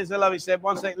lovely Seb.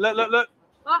 One second. Look.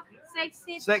 อ๋อ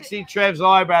sexy Sexy Trev's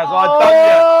eyebrows.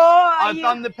 Oh, I've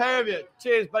done the pair of you.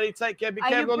 Cheers, buddy. Take care. Be Are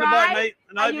careful you on the boat, bright? mate.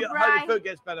 And I Are hope you your bright? food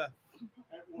gets better.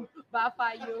 Bye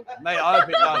for you Mate, I hope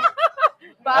it does.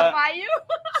 Bye for you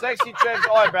Sexy Trev's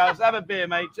eyebrows. Have a beer,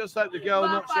 mate. Just hope the girl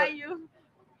Bye not for shut. you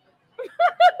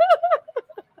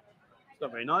It's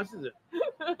not very nice, is it?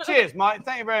 Cheers, Mike.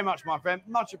 Thank you very much, my friend.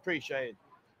 Much appreciated.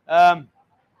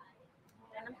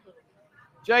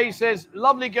 Jay says,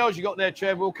 lovely girls you got there,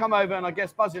 Trev. We'll come over, and I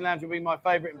guess Buzzing Lounge will be my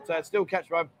favourite. Still catch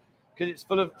rope because it's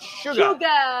full of sugar.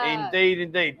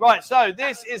 Indeed. Right, so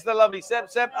this is the lovely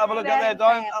Seb. Seb, have a look up there,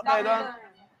 Don. Up there, Don.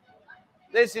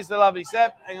 This is the lovely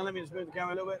Seb. Hang on, let me just move the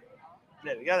camera a little bit.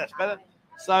 There we go, that's better.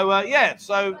 So, yeah,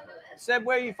 so, Seb,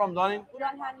 where are you from, darling?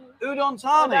 Udon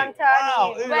Thani.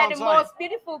 Wow, where Udon the Thani. most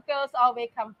beautiful girls always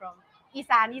come from.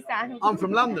 Isan. I'm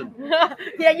from London.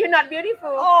 Yeah, you're not beautiful.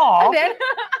 Oh, And then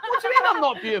what do you mean I'm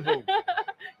not beautiful? Do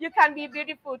you can be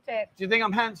beautiful, Ted. you think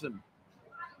I'm handsome?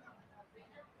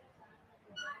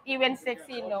 Even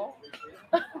sexy, no.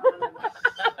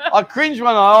 I cringe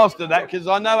when I asked her that because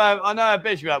I know how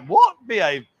big she was. What?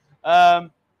 Behave.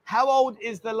 How old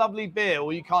is the lovely beer?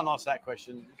 Well, you can't ask that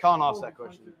question. You can't ask that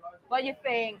question. What you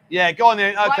think? Yeah, go on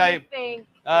then. What Okay. you think?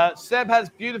 Seb has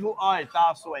beautiful eyes.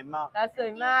 That's sweet, man. สว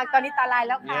ยมากตอนนี้ตาลาย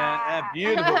แล้วค่ะ Yeah,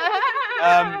 beautiful.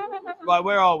 Right,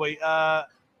 where are we?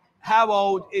 How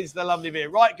old is the lovely beer?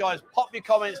 Right, guys, pop your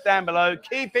comments down below.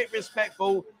 Keep it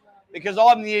respectful because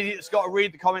I'm the idiot that's got to read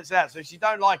the comments out. So if you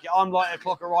don't like it, I'm like a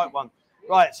clock a right one.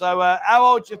 Right, so how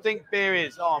old do you think beer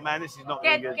is? Oh, man, this is not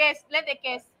very good. guess let the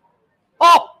guess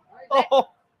Oh!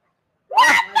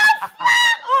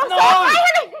 No!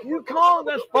 You can't.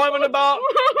 That's 500 baht.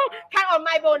 count on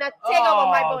my bonus take over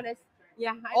my bonus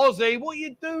yeah Ozzy, what are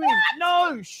you doing?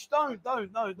 No, shh, don't. oh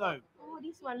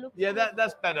this one looks Yeah,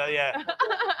 that's better, yeah.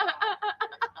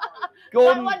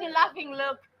 Gordon Gordon, what you laughing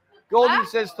look Gordon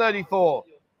says 34.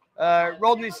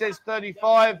 Rodney says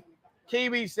 35.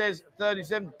 Kiwi says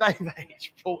 37. Dave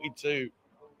H, 42.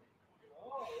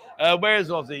 Where is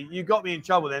Ozzy? You got me in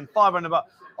trouble then. 500 baht.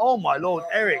 Oh, my Lord,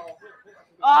 Eric.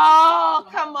 oh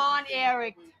come on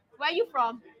Eric where you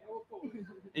from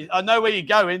I know where you're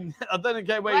going. I don't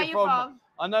care where you're from.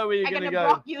 I know where you're I'm going to gonna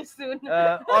go. block you soon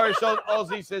Irish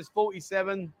Ozzy says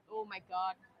 47. oh my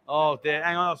god Oh, dear.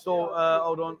 Hang on. I saw.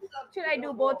 Hold on. should I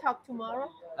do Botox tomorrow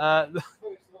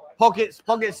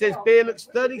Pockets says beer looks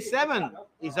 37.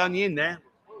 He's only in there.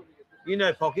 You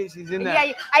know Pockets. He's in there.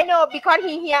 yeah I know because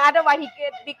he here otherwise he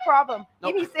get big problem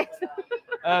Nope. if he says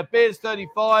Beer's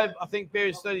 35. I think beer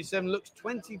is 37. Looks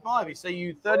 25. He say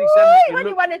you 37. You what do you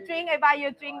look... want to drink I buy you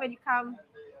a drink when you come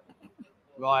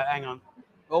Right. Hang on.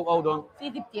 Oh, hold on.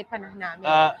 47พนักงาน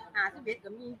 51ก็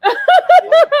มี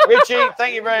Richie,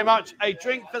 thank you very much. A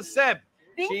drink for Seb.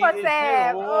 Drink She for is Seb.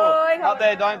 here. Oh, Whoa. Up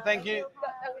there, Diane. Thank you.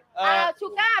 ชู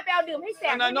ก้าไปเอาดื่มให้แส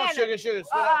บ No, not sugar.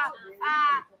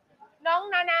 น้อง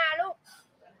นานาลูก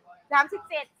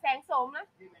37แสงโสมนะ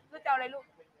ลูกจะเอาอะไรลูก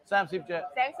Sam Sipjet.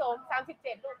 แสงโสม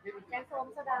37ลูกแสงโสม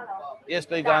โซดาเหรอ Yes,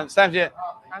 please, Diane. Sam Sipjet.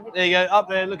 There you go. Up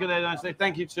there. Look at there, Diane. Say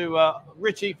thank you to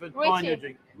Richie for buying your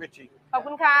drink. Richie. ขอบ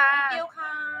คุณค่ะ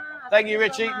Thank you,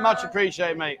 Richie. Much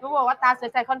appreciated, mate. รู้บอกว่าตาสวย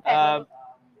ใส่คอนแทค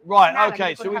Right.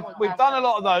 Okay. So we've done a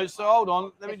lot of those. So hold on.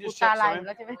 Let me just ตา check ลาย something. แ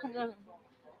ล้วใช่ไหม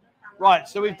Right.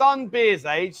 So we've done beer's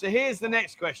age. So here's the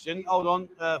next question. Hold on.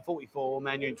 44.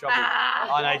 Man, you're in trouble.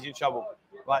 I know you're in trouble.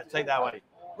 Right. Take that away.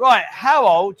 Right. How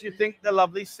old do you think the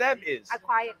lovely Seb is?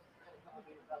 Acquired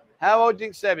How old do you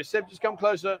think Seb is? Seb, just come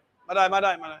closer.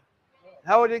 Madam.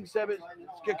 How old do you think Seb is?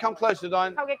 Come closer,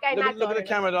 Diane. เข้าใกล้ๆหน้าจอ Look at the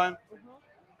camera, Diane.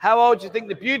 How old do you think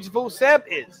the beautiful Seb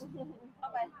is?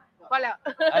 ก็แล้ว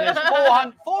And there's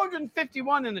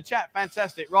 451 in the chat.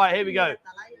 Fantastic. Right, here we go.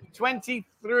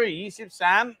 23. Yusuf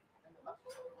Sam.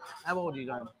 How old are you,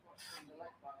 Diane?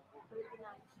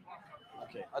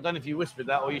 Okay. I don't know if you whispered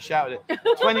that or you shouted it.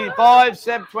 25,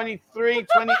 Seb, 23,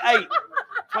 28,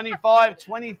 25,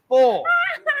 24,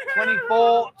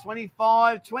 24,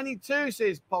 25, 22,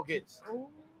 says Pockets.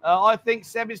 I think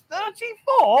Seb is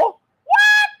 34.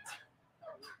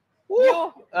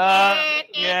 What?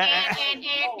 Yeah.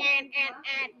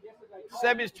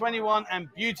 Seb is 21 and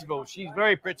beautiful. She's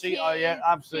very pretty. Oh yeah,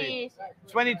 absolutely.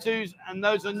 22s and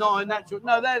those are not natural.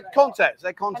 No, they're contacts.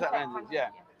 They're contact lenses. Yeah.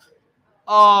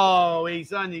 Oh,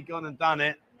 he's only gone and done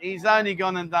it. He's only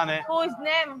gone and done it. Whose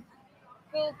name?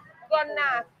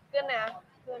 Gonna.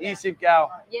 Yusuf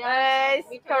Gal. Yes,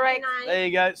 correct. There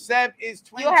you go. Seb is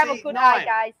 29. You have a good eye,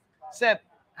 guys. Seb,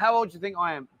 how old do you think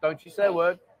I am? Don't you say a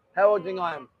word. How old do you think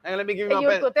I am? Hang on, let me give you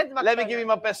my best. Let me give you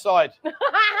my best side.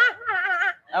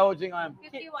 How old do you think I am?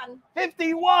 51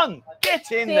 51.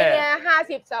 Get in ซี there.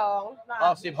 52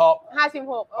 Massive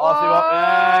hop.56โอ้ Massive hop.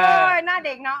 ยหน้าเ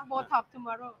ด็กเนาะ Botox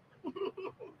tomorrow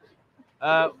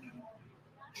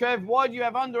Trev, why do you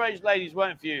have underage ladies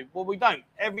working for you? Well, we don't.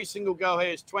 Every single girl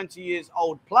here is 20 years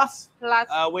old plus. plus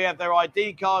We have their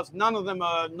ID cards. None of them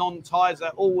are non-Thais. They're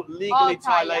all legally All Thai,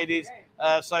 Thai yeah. ladies.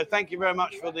 So thank you very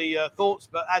much for the thoughts.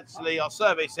 But actually, our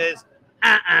survey says,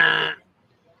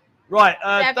 Right,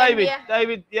 Seb and David. beer.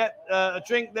 David, yeah, a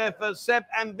drink there for Seb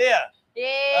and beer. เ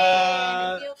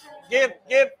ย้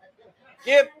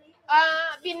Give.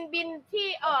 บินที่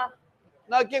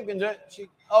No, Give can do it.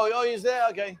 Oh, he's there?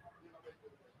 Okay.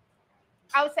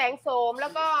 เอาแสงโสมแล้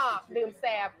วก็ดื่มแส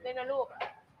บด้วยนะลูก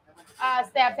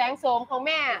แสบแสงโสมของแ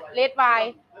ม่เลดไว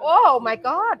น์โอ้ my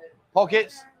god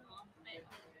Pockets.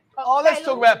 Oh, let's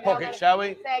talk about pockets, shall we?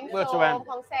 แสงโส Where's ม around?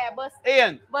 ของแสบเบอร์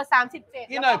Ian.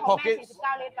 37 You แล้ว know ก็ของแม่ pockets.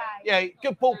 49เลดไวน์ Yeah,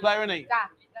 good ball player, isn't he? จ้ะ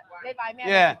เลดไวน์แม่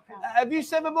Yeah. Have you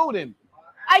seven balled him?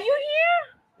 Are you here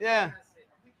Yeah.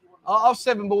 I've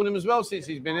seven balled him as well since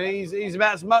he's been here. He's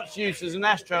about as much use as an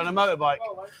Astro on a motorbike.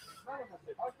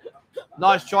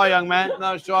 Nice try, young man.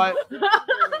 Nice try.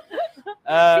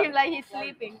 seems like he's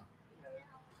sleeping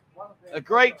A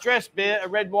great dress beer, a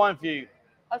red wine for you.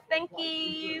 oh thank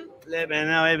you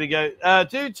Now, here we go.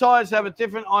 Do Thais have a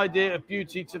different idea of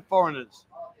beauty to foreigners?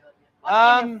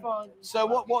 So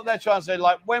what they're trying to say,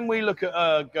 like when we look at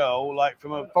a girl, like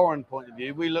from a foreign point of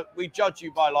view, we judge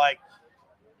you by like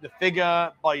the figure,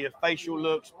 by your facial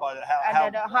looks, by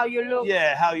how you look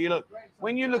yeah, how you look.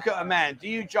 When you look at a man, do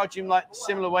you judge him like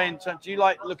similar way in terms? Do you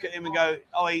like look at him and go,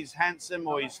 oh, he's handsome,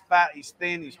 or he's fat, he's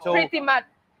thin, he's tall? pretty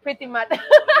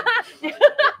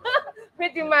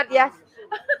much yes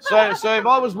So if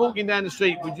I was walking down the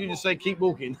street, would you just say keep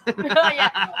walking?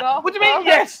 yeah go What do you mean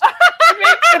yes?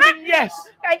 What do you mean yes?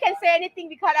 I can say anything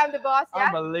because I'm the boss yeah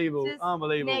Unbelievable, Just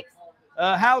unbelievable. next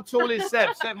How tall is Seb?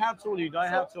 Seb, how tall are you? Dai,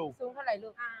 how tall? สูงเท่าไหร่ลู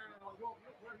ก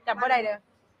จับบ่ได้เด้อ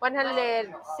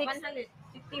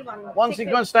161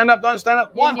 161. Stand up, don't stand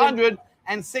up.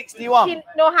 161.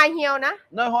 no high heel นะ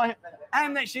No high. And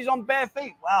that she's on bare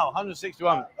feet. Wow,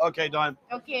 161. Okay, Dime.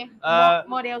 โอเค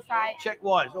โมเดลไซส์ Check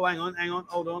wise. Oh, hang on.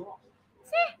 Hold on.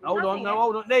 See? Hold on. Nothing. No,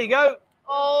 hold on. There you go. โ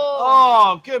อ้ Oh,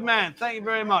 good man. Thank you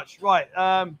very much. Right.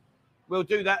 We'll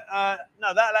do that. No,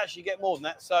 that'll actually get more than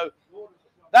that. So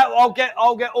that I'll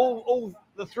get all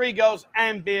the three girls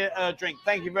and beer drink.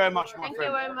 Thank you very much, my thank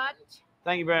friend. you very much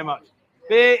Thank you very much.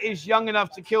 Beer is young enough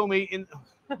to kill me in.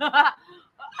 No,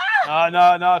 I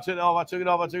took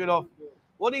it off.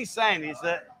 What he's saying is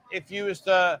that if you was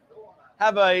to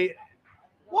have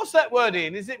what's that word in?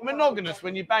 Is it monogamous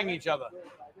when you bang each other?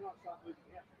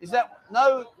 Is that no?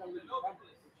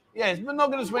 Yeah, it's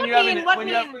monogamous when you're having it.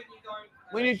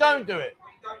 When you don't do it.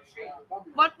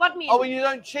 what mean Oh, when you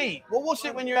don't cheat. Well, what's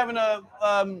it when you're having a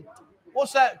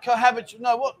what's that cohabitation?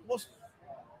 No, what's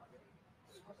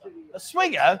a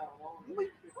swinger?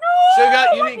 Sugar,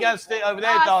 you need to go and sit over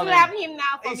there, darling. slap him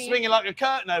now for He's me swinging like a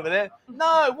curtain over there.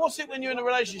 No, what's it when you're in a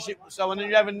relationship with someone and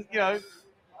you're having,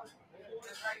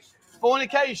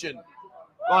 fornication?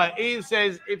 Right, Ian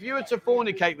says if you were to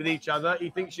fornicate with each other, he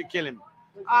thinks you'd kill him.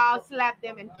 I'll slap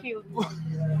them and kill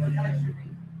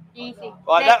easy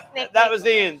Right, next that was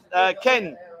Ian.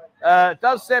 Ken,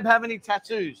 does Seb have any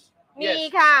tattoos? มี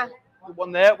ค่ะ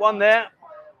One there,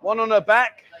 one on her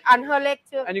back, on her leg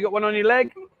too and you got one on your leg.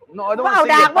 No, I don't ว้าว want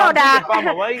to ดั see ก your ว้าว bum, ดัก take your bum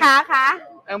away. ขา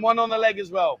And one on the leg as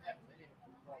well.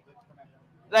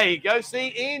 There you go. See,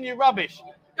 Ian, you're rubbish.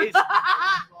 It's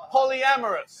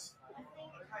polyamorous.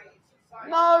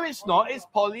 No, it's not. It's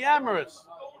polyamorous.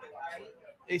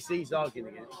 He's arguing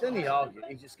again. Then he argues.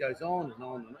 He just goes on and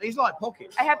on. He's like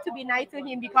Pockets. I have to be nice to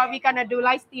him because we're gonna do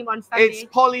live stream on Sunday It's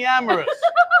polyamorous.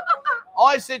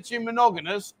 I said to you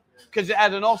monogamous because it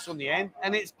had an os on the end,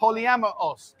 and it's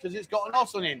polyamorous because it's got an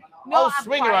os on it. No, Old I'm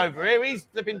swinger fine. over here. He's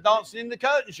flipping dancing in the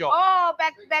curtain shop. oh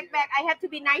back I have to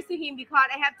be nice to him because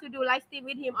I have to do live stream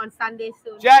with him on Sunday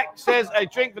soon Jack says a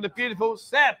drink for the beautiful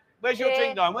Seb. Where's your Yeah.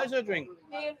 drink, Don? Where's your drink?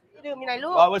 ดื่มมีไหนลู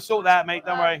ก Right, we'll sort that out, mate.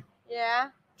 Don't worry. yeah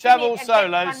Travel and Solo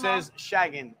one more. says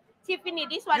shagging. Tiffany,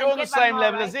 this one. You're and on the get one same more,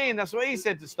 level right? as Ian. That's what he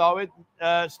said to start with.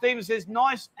 Steven says,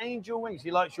 nice angel wings.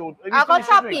 He likes your. เขา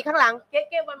ชอบปีก It's ข้างหลัง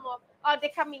get one more oh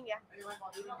they coming yeah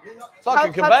like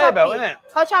a conveyor belt, isn't it?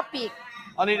 เขาชอบปีก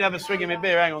I need to have a swig of my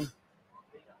beer. Hang on.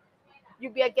 you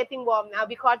be getting warm now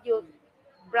because you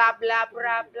blah blah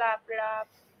blah blah blah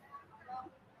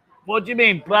What do you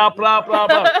mean? Blah, blah, blah,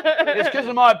 blah. It's because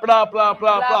of my blah, blah,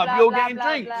 blah, blah. You're getting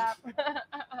drinks.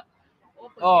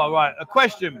 Oh, right. A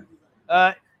question.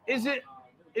 Is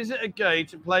it a gay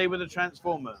to play with a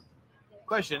transformer?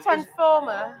 Question.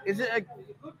 transformer Is it a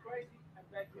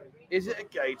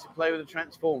gay to play with a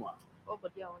transformer? โอ้บ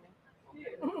ทเดียวนะ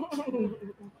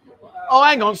Oh,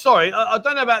 hang on. Sorry. I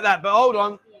don't know about that, but hold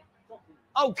on.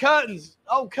 Oh, curtains.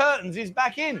 Oh, curtains is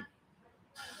back in.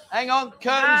 Hang on.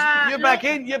 Curtains. You're back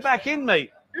in. You're back in,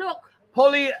 mate. look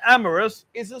Polyamorous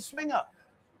is a swinger.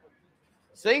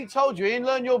 See, told you, Ian.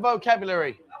 Learn your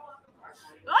vocabulary.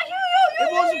 oh It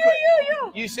wasn't quick.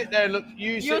 you You sit there. Look.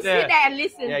 You you sit sit there there. and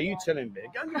listen Yeah, you tell him, bit.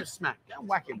 Go and give him a smack. Go and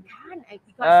whack him.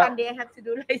 because Sunday I have to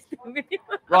do live stream with you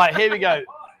Right, here we go.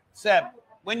 Seb,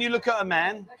 when you look at a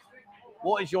man,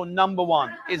 what is your number one?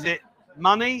 Is it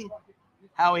money,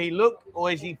 how he look, or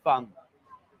is he fun?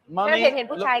 ถ้า Money. เห็น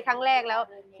ผู้ชายครั้งแรกแล้ว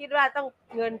คิดว่าต้อง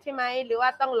เงินใช่ไหมหรือว่า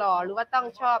ต้องหล่อหรือว่าต้อง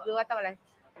ชอบหรือว่าต้องอะไร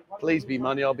Please be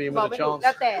money. I'll be in บอก with a ไม่ถูก chance. แ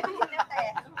ล้วแต่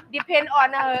depend on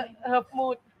her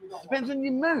mood Depends on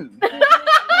your mood.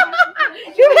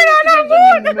 depend on her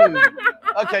Depends on your mood.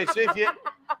 Okay, so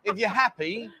if you're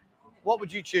happy, what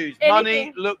would you choose? Money,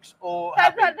 Anything. looks, or ถ้า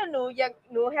happy? หนูอยาก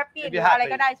หนูแฮปปี้ If ห you're รืออะไร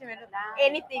happy. ก็ได้ใช่ไหมลูก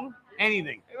anything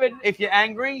Anything. When- If you're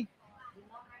angry,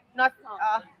 not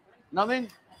nothing.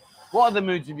 What other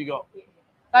moods have you got?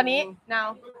 ตอนนี้ now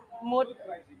mood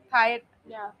tired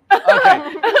Okay,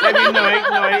 maybe no,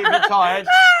 if you're tired,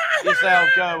 yourself,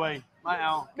 go away. Mate,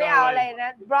 Al, ไม่ go เอาอะไร away. นะ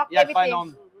block Yeah, everything fine on.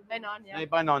 ไปนอนเนี่ย Hey,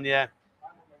 bang on, yeah.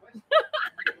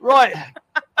 Right,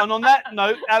 and on that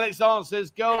note, Alex answers,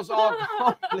 girls are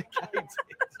complicated.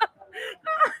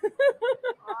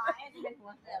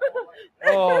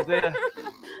 Oh, dear.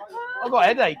 I've got a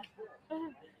headache.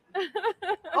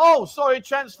 Oh, sorry,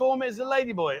 Transformer is a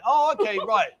ladyboy. Oh, okay,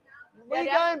 right. Where are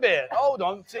you going, Beer? Hold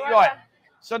on. Right.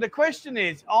 So the question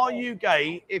is, are you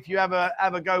gay if you have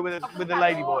a go with a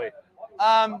ladyboy?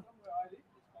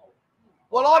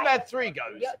 Well, I've had 3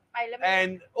 goes, เยอะไปแล้วไม่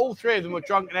and all 3 of them were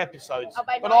drunken episodes. เอาไ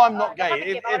ป But น้อย I'm not ถ้า gay. ไปเ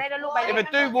ก็บเอาได้แล้วลูกไป If a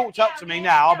dude walked up to me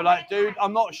now, I'd be like, dude,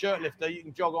 I'm not a shirt lifter. You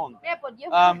can jog on. แม่ปวดเยอะ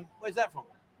Where's that from?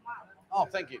 Oh,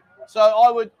 thank you. So I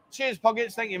would, cheers,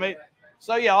 Pockets. Thank you, mate.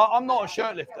 So yeah, I'm not a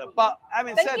shirt lifter. But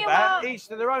having Thank said you, that, Mark. each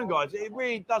to their own, guys. It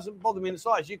really doesn't bother me in the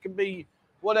size. You can be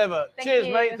whatever. Thank Cheers,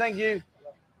 you. mate. Thank you.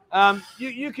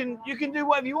 You can do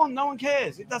whatever you want. No one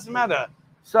cares. It doesn't matter.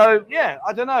 So yeah,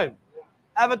 I don't know.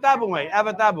 Have a dabble, mate. Have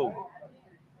a dabble.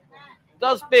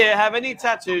 Does Beer have any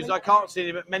tattoos? I can't see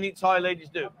any, but many Thai ladies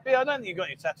do. Beer, I don't think you've got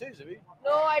any tattoos, have you?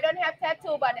 no I don't have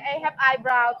tattoo but I have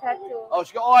eyebrow tattoo Oh,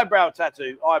 she's got eyebrow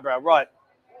tattoo. Eyebrow, right.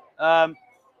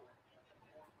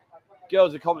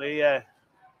 Girls are comedy, yeah.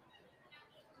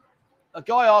 A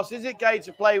guy asks, is it gay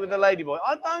to play with a ladyboy?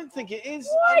 I don't think it is.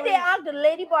 why I they mean, ask the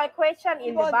ladyboy question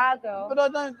in the bar girl but I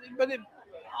don't,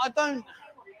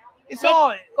 it's Next. all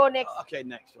right. go next Okay,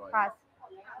 next, right.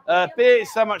 pass Beer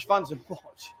is so much fun to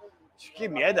watch. Just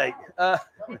give me a headache.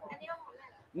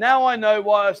 Now I know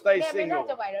why I stay แม่ไม่น่า single.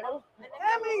 จะไหวแล้วลูก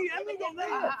How many got there?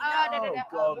 เดี๋ยว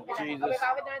Oh, God, เอาไป Jesus. วา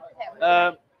งไว้ตรงนั้นแถ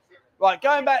บ Right,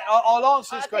 going back, I'll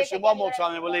answer this Okay, question take one it more away.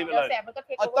 time and we'll leave it เดี๋ยว alone. แสบมันก็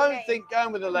take I over don't ไง think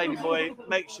going with a ladyboy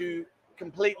makes you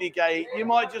completely gay. You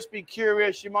might just be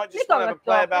curious. You might just This want to have a one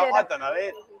play was about. dark, I don't know.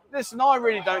 Listen, I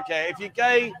really don't care. If you're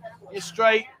gay, you're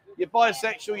straight, you're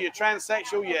bisexual, you're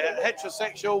transsexual, you're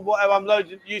heterosexual, whatever. I'm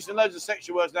using loads of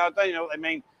sexual words now. I don't even know what they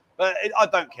mean. But I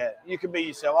don't care. You can be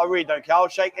yourself. I really don't care. I'll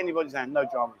shake anybody's hand. No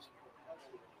dramas.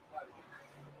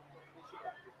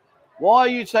 Why are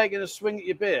you taking a swing at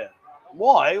your beer?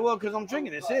 Why? Well, because I'm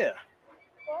drinking this here.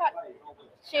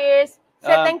 cheers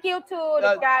say Um, thank you to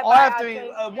the guy I have to be,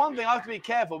 one thing I have to be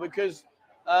careful because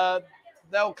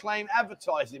they'll claim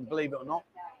advertising, believe it or not.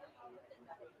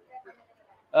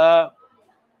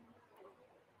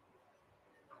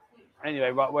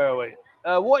 Anyway, right, where are we?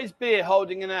 What is Beer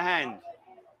holding in her hand?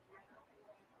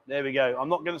 There we go. I'm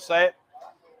not going to say it.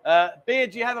 Beer,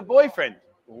 do you have a boyfriend?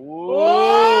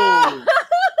 Ooh.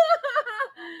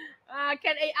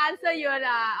 can I answer you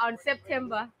on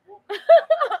September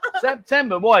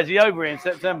September. Why is he over here in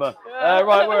September?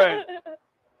 Right, where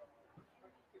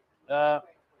are we?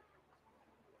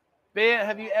 Beer,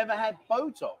 have you ever had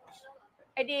Botox?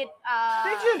 I did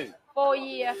Did you? 5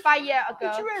 years ago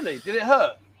Did you really? Did it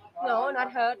hurt? no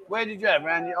not hurt Where did you have?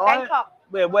 Around your eye? Bangkok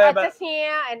Where about? just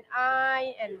here and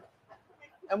eye and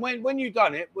And when you've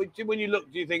done it, when you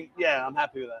look, do you think, yeah, I'm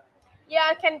happy with that? Yeah,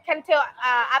 I can tell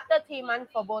after 3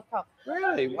 months for Botox.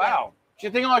 Really? Wow. Do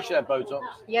you think I should have Botox?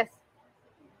 Yes.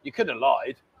 You could have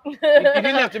lied. You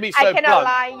didn't have to be so I cannot blunt.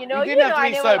 lie, you know. You didn't have to I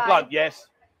be never so lie. blunt. Yes.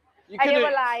 You I could never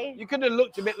have. lie. You could have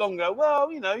looked a bit longer.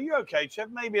 Well, you know, you're okay, Chef.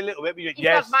 Maybe a little bit, but It's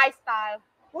yes. not my style.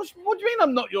 What do you mean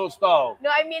I'm not your style? No,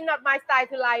 I mean not my style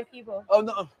to lie people. Oh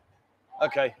no.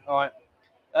 Okay. All right.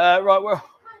 Right. Well.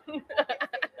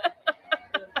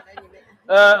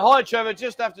 Hi, Trevor.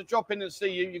 Just have to drop in and see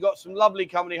you. You got some lovely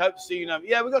company. Hope to see you now.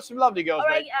 Yeah, we got some lovely girls. All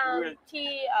right, mate.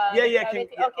 tea. Yeah. Okay,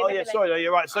 Oh yeah. Sorry, no,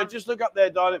 you're right. So just look up there,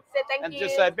 darling, Say thank and you.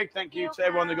 just say a big thank you to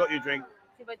everyone that got you a drink.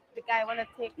 But the guy wanna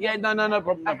take. Yeah. No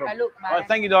problem. No problem. Look, All right.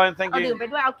 Thank you, darling. Thank เอาดื่ you. มไป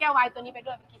ด้วยเอาแก้วไวน์ตัวนี้ไป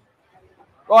ด้วยไปกิน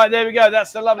Right, there we go.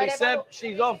 That's the lovely Bye, Seb. bye.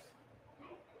 She's off.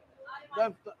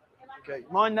 Okay,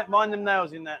 mind them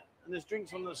nails in that. And there's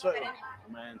drinks on the circle. Oh,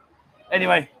 man.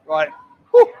 Anyway, right.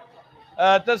 Whew.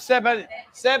 Does Seb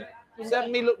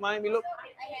me look, mate? Me look.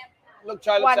 Look,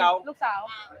 child. วัน Look, Sal. ลูกสาว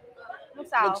ลูก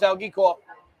สาว Look, Sal. Geek up.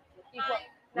 กี่ขวบ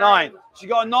 9. She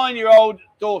got a 9-year-old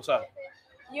daughter.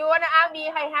 You wanna ask me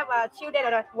I have a children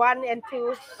or not? 1 and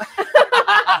 2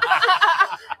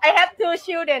 I have 2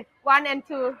 children 1 and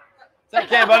 2 Take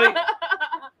care, buddy.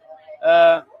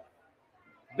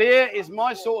 Beer is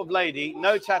my sort of lady.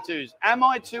 No tattoos. Am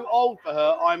I too old for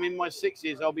her? I'm in my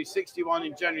 60s. I'll be 61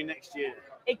 in January next year.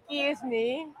 Excuse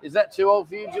me Is that too old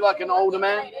for you? Do you like an older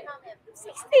man?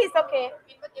 60 is okay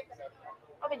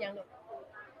เอาเป็นอย่างหนึ่ง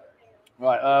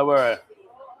Right, where are you?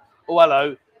 Oh, hello.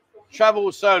 Travel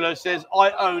Solo says, I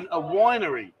own a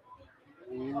winery.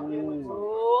 Ooh.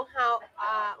 Oh how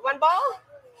one ball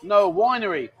No, a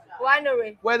winery.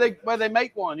 winery Where they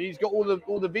make wine. He's got all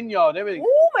the vineyard, everything.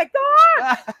 Oh my god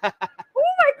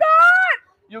Oh my god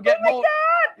You'll get Oh my more.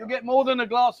 god You'll get more than a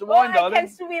glass of Oh, wine, I can darling.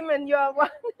 swim in your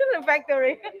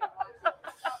factory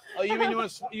Oh, you mean you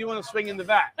want to swing in the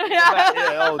vat? Yeah. The vat,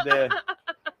 yeah. Oh dear.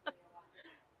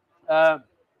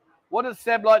 What does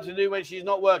Seb like to do when she's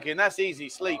not working? That's easy.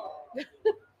 Sleep.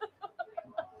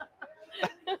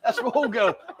 That's for all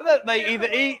girls. They either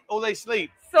eat or they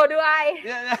sleep. So do I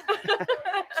Yeah.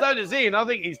 So does Ian. I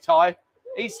think he's Thai.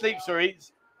 He sleeps or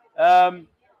eats. Seb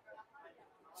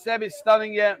is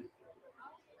stunning. Yeah.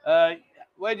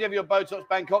 Where do you have your Botox?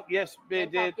 Bangkok. Yes, Beer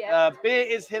Bangkok, did. yeah. Beer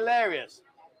is hilarious.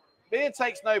 Beer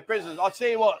takes no prisoners. I'll tell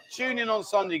you what. Tune in on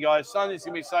Sunday, guys. Sunday's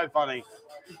gonna be so funny.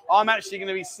 I'm actually going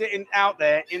to be sitting out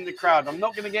there in the crowd. I'm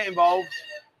not going to get involved.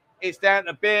 It's down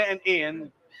to Beer and Ian.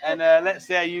 And let's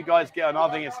see how you guys get on. I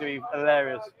think it's going to be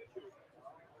hilarious.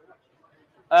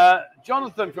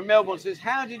 Jonathan from Melbourne says,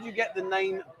 how did you get the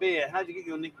name Beer? How did you get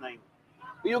your nickname?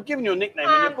 Well, you're given your nickname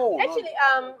when you're born. Actually,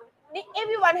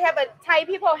 everyone have a Thai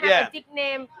people have Yeah. a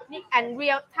nickname and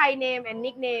real Thai name and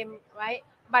nickname, right?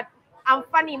 But I'm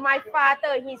funny. My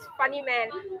father, he's funny man.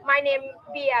 My name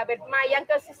Bia, but my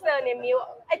younger sister named Milk.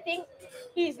 I think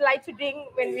he's like to drink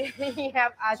when we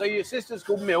have us. So your sister's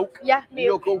called Milk. Yeah, And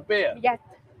you're Milk. called Beer. Yes.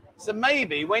 So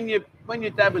maybe when your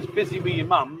dad was busy with your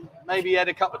mum, maybe he had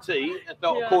a cup of tea and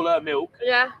thought, Yeah. call her Milk.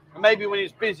 Yeah. And maybe when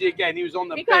he's busy again, he was on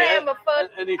the Because beer. I'm a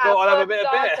first, and he thought, I'll have a bit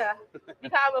of beer. daughter.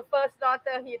 Because I'm a first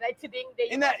daughter, he like to drink.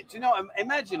 In that, do you know?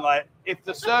 Imagine like if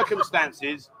the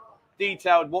circumstances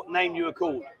detailed what name you were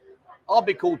called. I'll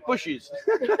be called Bushes.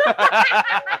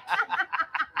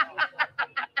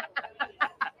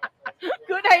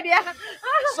 Good idea.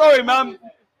 Sorry, Mum.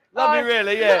 Love you Oh.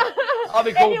 really, yeah. I'll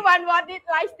be called. Anyone want it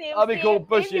live stream? I'll be See, called If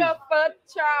Bushes. your first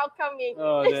child coming,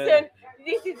 Oh, dear. listen,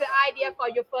 this is the idea for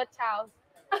your first child.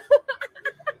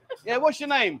 Yeah, what's your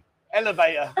name?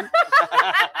 Elevator.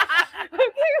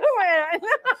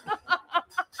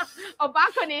 or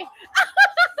balcony.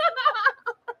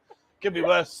 Could be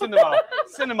worse.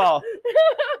 Cinema.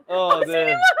 Oh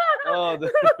dear. Oh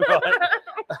dear.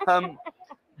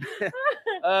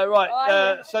 Right.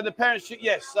 Right. So the parents should,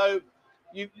 yes. So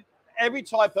every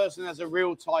Thai person has a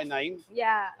real Thai name,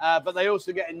 Yeah. but they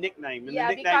also get a nickname, and Yeah,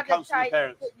 the nickname because comes the from Thai, the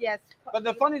parents. Yes. But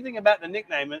the funny thing about the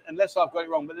nickname, unless I've got it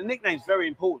wrong, but the nickname's very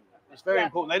important. It's very Yeah.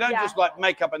 important. They don't Yeah. just like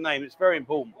make up a name. It's very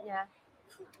important.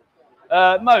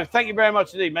 Yeah. Mo, thank you very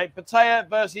much indeed, mate. Pattaya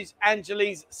versus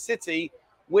Angeles City.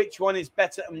 Which one is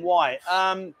better and why?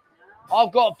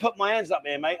 I've got to put my hands up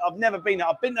here, mate. I've never been there.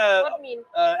 I've been to What mean?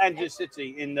 Angeles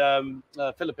City in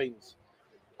Philippines.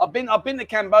 I've been to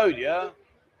Cambodia.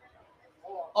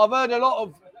 I've heard a lot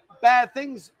of bad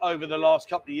things over the last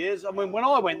couple of years. I mean, when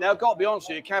I went there, I've got to be honest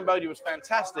with you, Cambodia was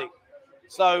fantastic.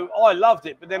 So I loved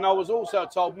it. But then I was also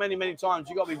told many, many times,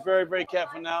 you've got to be very, very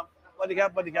careful now. Buddy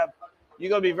gap. You've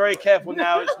got to be very careful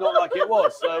now. It's not like it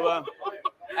was. So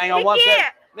hang on one Mickey!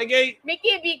 second. Mickey,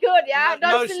 Mickey, be good, yeah? no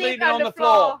Don't sleep sleeping on on the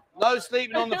floor. No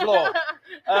sleeping on the floor.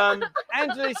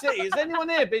 Angeles City. Has anyone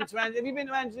here been to Angeles? Have you been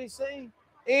to Angeles City?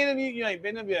 Ian, have you ain't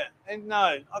been, have you? And no,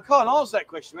 I can't answer that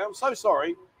question, man. I'm so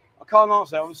sorry. I can't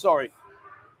answer that. I'm sorry.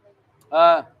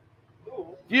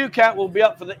 Viewcat will be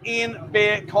up for the Ian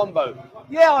Beer combo.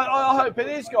 Yeah, I hope it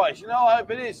is, guys. You know, I hope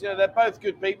it is. You know, they're both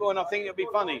good people, and I think it'll be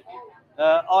funny.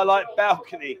 I like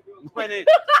Balcony.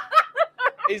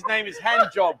 His name is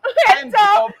Handjob.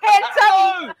 Handjob.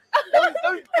 No,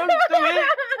 don't do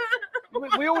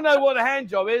it. We all know what a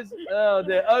handjob is. Oh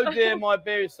dear, my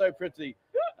beer is so pretty.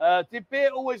 Did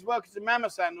Beer always work as a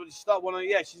mama-san, or did she start one?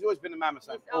 Yeah, she's always been a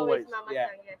mama-san. Always. Yeah.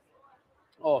 Yes.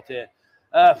 Oh dear.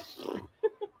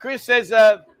 Chris says,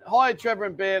 hi, Trevor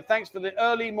and Beer. Thanks for the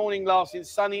early morning laughs in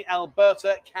sunny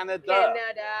Alberta, Canada.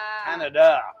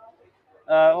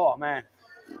 Oh, man.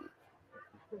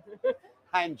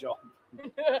 Hand job.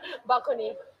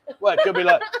 Balcony. Well, it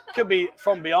could be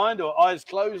from behind or eyes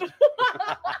closed.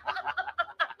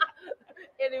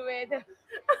 Anyway.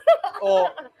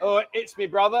 or it's me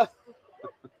brother.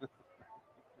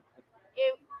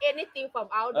 Anything from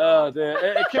outdoor. Oh dear.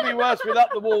 It could be worse with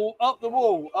up the wall.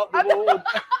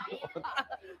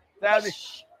 Down the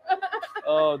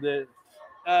oh dear.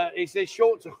 He says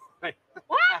short to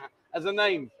as a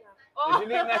name. Is your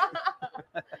nickname?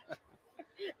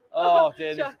 Oh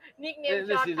dear. Nickname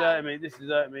This is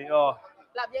hurting me. Oh.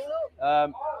 หลับยังลูก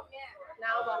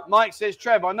Mike says,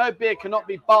 Trev, I know Beer cannot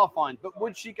be bar fined, but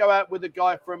would she go out with a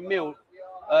guy for a meal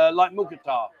like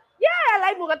Mukhtar? Yeah, I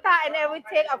like Mukhtar, and I will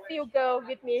take a few girls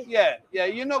with me. Yeah,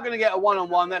 you're not going to get a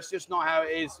one-on-one. That's just not how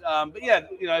it is. But yeah,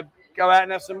 you know, go out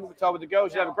and have some Mukhtar with the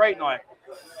girls. You have a great night.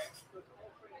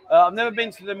 I've never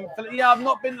been to them. Yeah, I've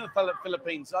not been to the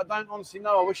Philippines. I don't honestly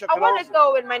know. I wish I could. I want to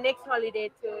go with my next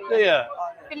holiday too. Yeah.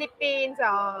 Philippines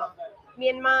or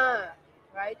Myanmar,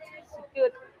 right? It's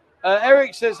good.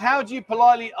 Eric says, how do you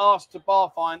politely ask to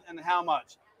bar fine and how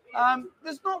much?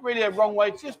 There's not really a wrong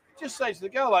way. Just say to the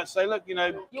girl, like, say, look, you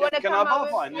know, can I bar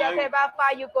fine? Yeah, okay, bar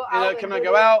fine. You go out. Can I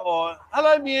go out? Or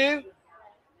hello, Mew.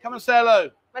 Come and say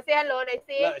hello. Say hello, they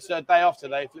say. No, it's a day off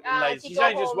today. She's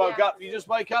only just woke up. You just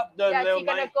wake up, don't yeah, little she's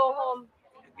gonna go home.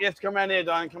 You have to come around here,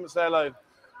 darling. Come and say hello.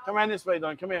 Come around this way,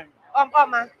 darling. Come here.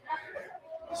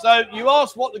 So you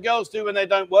ask what the girls do when they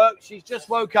don't work. She's just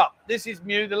woke up. This is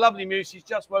Mew, the lovely Mew. She's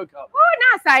just woke up. Oh, น่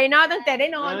าใสเนาะตั้งแต่ได้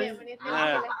นอนเนี่ย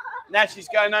Now she's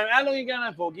going home. How long are you going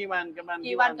home for? กี่วัน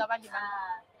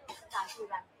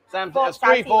Sam, that's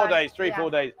 3-4 days.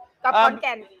 3-4 days.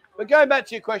 But going back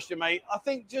to your question, mate, I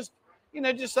think just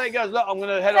say, guys, look, I'm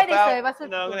going to head off out. I'm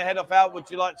going to head off out. Would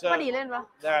you like to?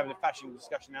 They're having a fashion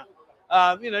discussion now.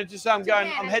 Just say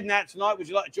I'm heading out tonight. Would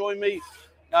you like to join me?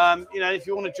 If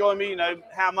you want to join me,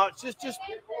 how much? Just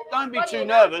don't be too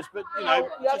nervous, but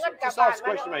just ask a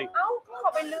question, mate.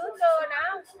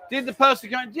 Did the person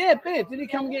go? Yeah, Beer. Did he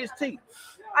come and get his teeth?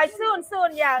 Soon,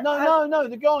 yeah. No,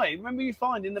 the guy. Remember you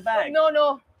find in the bag?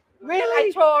 No. Really?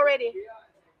 I throw already.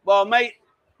 Well, mate,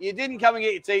 you didn't come and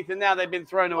get your teeth, and now they've been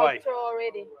thrown away. I throw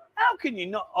already. How can you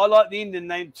not? I like the Indian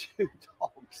name, Two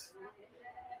Dogs.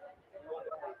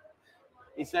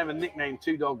 He's never nicknamed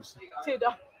Two Dogs. 2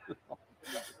 dogs.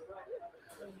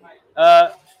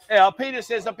 Peter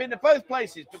says, I've been to both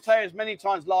places. Pattaya's many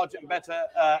times larger and better.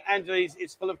 Angeles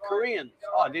is full of Koreans.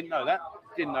 Oh, I didn't know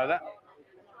that.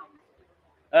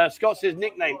 Scott says,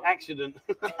 nickname, accident.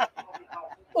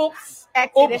 Oops,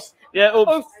 accident. Oops. Yeah,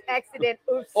 oops. Oops, accident.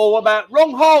 Oops. Or what about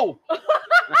wrong hole?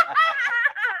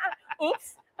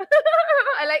 Oops.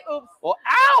 I like oops. Or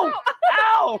ow!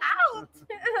 Ow!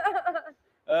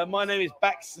 Out. My name is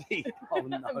Backseat. Oh,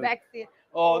 no. Backseat.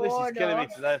 Oh, this is killing me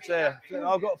today.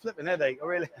 I've got a flipping headache.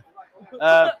 Really.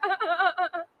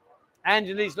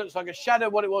 Angeles looks like a shadow.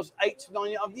 What it was 8 to 9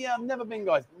 years. Yeah, I've never been,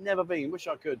 guys. Never been. Wish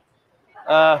I could.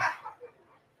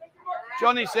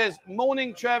 Johnny says,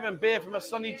 morning, Trev and Beer from a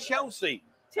sunny Chelsea.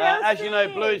 As you know,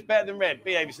 blue is better than red.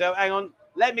 Behave yourself. Hang on.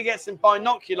 Let me get some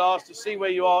binoculars to see where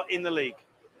you are in the league.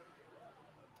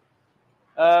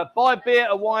 Buy Beer,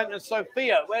 a wine, and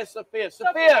Sophia. Where's Sophia?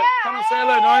 Sophia, come and say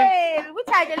hello, darling.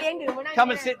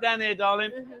 Come and sit down here,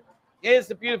 darling. Here's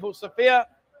the beautiful Sophia.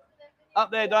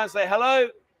 Up there, darling. Say hello.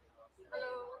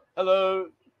 Hello.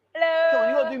 Come on,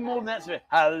 you got to do more than that, Sophia.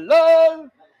 Hello.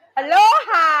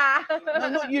 Aloha. No,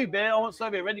 not you, Bear. I want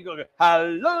Sophia. Ready? Go.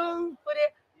 Hello. Put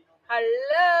it.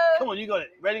 Hello. Come on, you got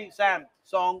it. Ready? Sam.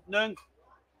 Song. Nung.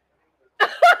 Okay.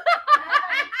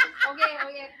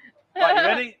 Right, you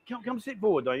ready? Come sit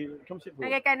forward, don't you? Come sit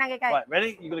forward. Okay. Right,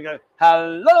 ready? You're going to go,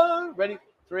 hello. Ready?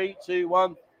 3, 2,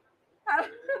 1.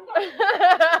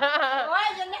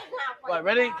 Right,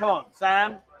 ready? Come on.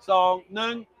 Sam, Song,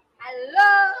 Nung.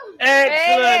 Hello.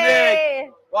 Excellent. Hey.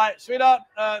 Right, sweetheart.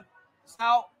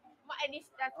 Sal.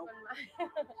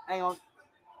 Hang on.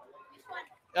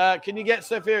 Can you get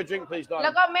Sophia a drink, please, แ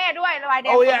ล้ว darling? ก็แม่ด้วย wine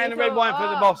Oh, for yeah, me and a too. red wine for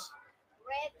the เออ boss.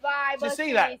 red wine Did you เบอร์ see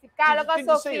สี่ that? 19แล้วก็ Did โ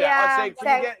ซ you see เฟีย that? I said,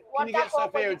 can you get Water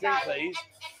Sophia a drink, please?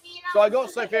 So I got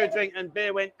Sophia a drink, and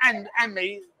Beer went, and me.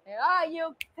 you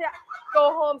go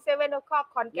home 7 o'clock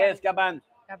ขอนแก่น Yes, Gaban.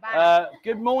 กลับบ้าน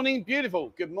Good morning, beautiful.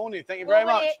 Good morning. Thank you Good very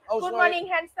much. morning. Oh, Good sorry. morning,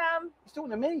 handsome. He's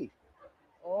talking to me.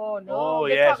 Oh no, Oh,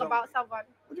 let's yeah, talk so- about someone.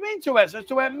 What do you mean to us? It's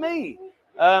to me.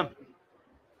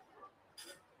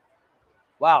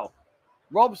 Wow.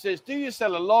 Rob says, do you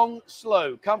sell a long, slow,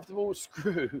 comfortable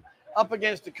screw up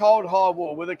against a cold, hard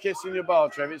wall with a kiss in your bar,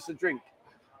 Trev? It's a drink.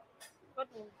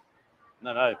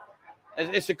 No.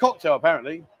 It's a cocktail,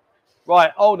 apparently.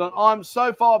 Right, hold on. I'm so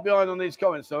far behind on these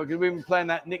comments, so because we've been playing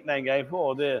that nickname game.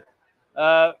 Oh, dear.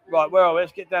 Right, where are we?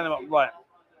 Let's get down them up. Right.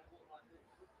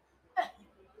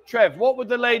 Trev, what would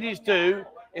the ladies do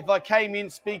if I came in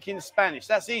speaking Spanish?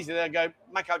 That's easy. They'll go,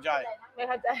 Macau Jai. ไม่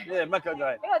เข้าใจ Yeah, Macau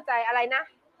Jai. ไม่เข้าใจอะไรนะ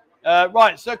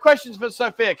Right, so questions for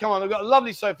Sophia. Come on, we've got a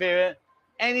lovely Sophia here.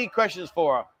 Any questions for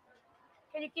her?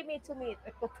 Can you give me 2 minutes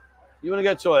You want to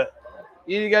go toilet?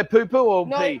 You need to go poo poo or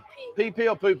No, pee? Pee pee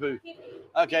or poo poo?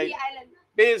 Okay.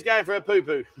 Beer's going for a poo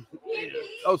poo.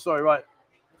 Oh, sorry, right.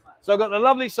 So I've got the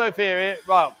lovely Sophia here.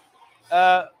 Right.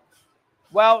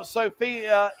 Well,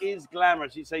 Sophia is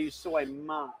glamorous. You say you saw a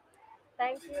mum.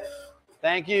 Thank you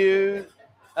Thank you.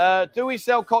 Do we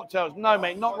sell cocktails? No,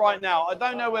 mate, not right now. I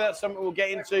don't know whether that's something we'll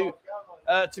get into.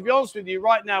 To be honest with you,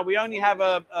 right now we only have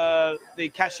the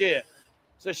cashier.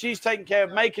 So she's taking care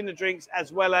of making the drinks as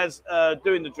well as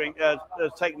doing the drink,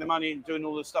 taking the money and doing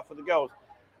all the stuff for the girls.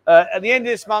 At the end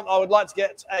of this month, I would like to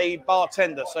get a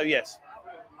bartender. So yes.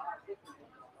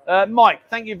 Mike,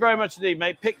 thank you very much indeed,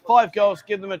 mate. Pick 5 girls,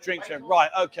 give them a drink. Right,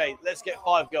 okay, let's get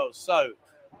 5 girls. So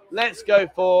let's go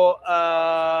for,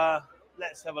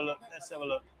 let's have a look.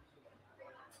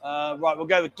 Right, we'll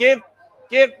go with give,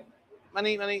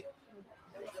 money. Where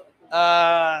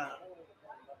are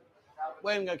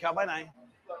we going to come?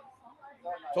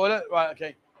 Toilet, right,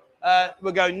 okay.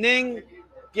 We'll go Ning,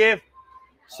 give,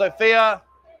 Sophia.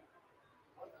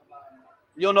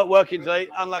 You're not working today,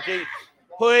 unlucky.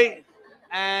 Pui,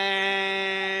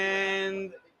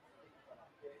 and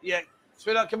yeah,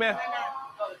 sweetheart, come here.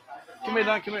 Come here,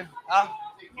 Nana, come here.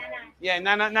 Yeah,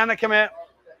 Nana, come here.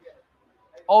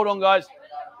 Hold on, guys.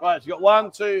 Right, so you got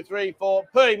 1, 2, 3, 4.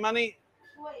 Pui, money.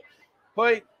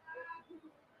 Pui.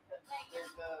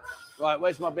 Right,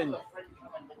 where's my bin?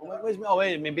 Where's my? Oh,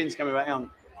 here, my bin's coming back on.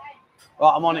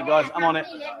 Right, I'm on it, guys. I'm on it.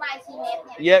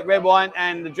 Yeah, red wine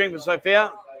and the drink for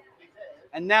Sophia.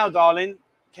 And now, darling,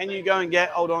 can you go and get?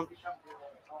 Hold on.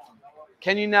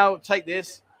 Can you now take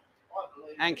this?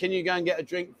 And can you go and get a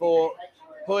drink for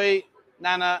Pui,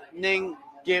 Nana, Ning,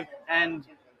 Give, and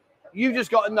you've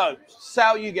just got to know.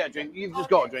 Sal, you get a drink. You've just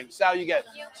got a drink. Sal, you get.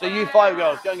 So you 5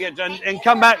 girls go and get a drink and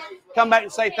come back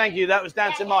and say thank you. That was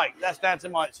down to Mike. That's down to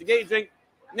Mike. So get your drink.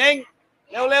 Ning,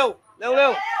 Lil.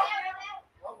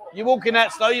 You're walking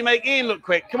that slow. You make Ian look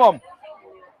quick. Come on.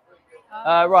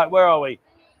 Right, where are we?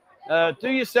 Do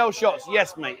you sell shots?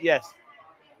 Yes, mate. Yes.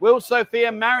 Will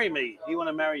Sophia marry me? You want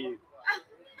to marry you?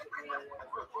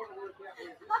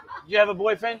 Do you have a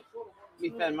boyfriend? Me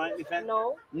fan, mate. Me fan.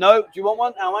 No No. Do you want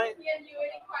one? Now, mate.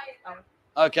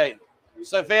 Okay.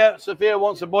 Sophia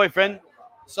wants a boyfriend.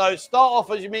 So start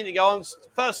off as you mean to go on.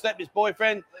 First step is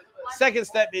boyfriend. Second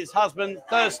step is husband.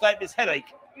 Third step is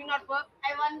headache. you not work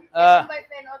I want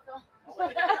boyfriend also.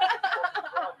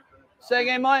 Say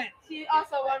again, mate. she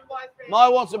also want boyfriend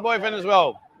Maya wants a boyfriend as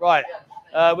well. Right.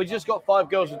 We just got 5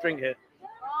 girls to drink here.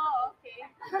 oh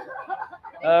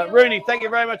okay Rooney, thank you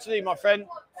very much indeed, my friend.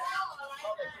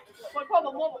 คนพ่อบ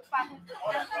อกม่วงบอกฟัง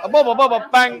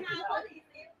Bang.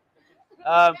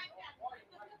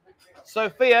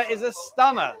 Sophia is a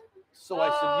stunner. So I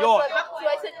said, ส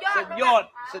วยสุดยอด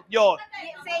yacht.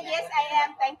 say yes I am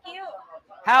thank you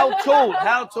How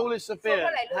tall is Sophia?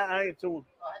 How tall?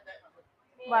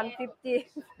 150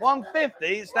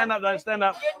 150. Stand up, don't stand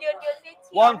up. ยืนสิ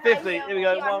 150. Here we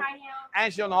go. And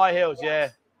she's on high heels, yeah.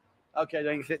 Okay,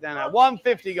 then you sit down now.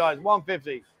 150, guys.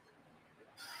 150.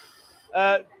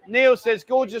 Neil says,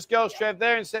 gorgeous girls, Trev.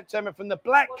 There in September from the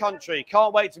Black Country.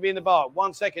 Can't wait to be in the bar.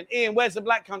 1 second. Ian, where's the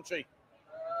Black Country?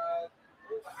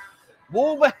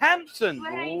 Wolverhampton.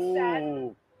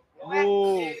 Ooh.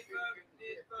 Ooh.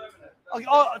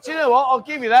 Do you know what? I'll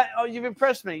give you that. Oh, you've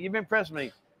impressed me.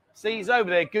 See, he's over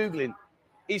there Googling.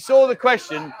 He saw the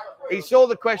question. And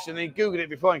he Googled it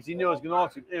before because he knew I was going to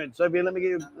ask him. Anyway, Sophia, let me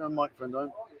get you a microphone,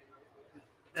 don't.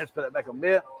 Let's put that back on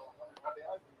beer.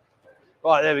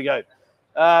 Right, there we go.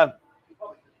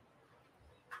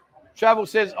 Travel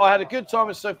says, I had a good time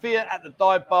with Sophia at the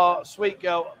dive bar. Sweet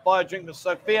girl, buy a drink for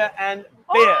Sophia and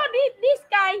Beer. Oh, this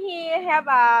guy here have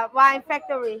a wine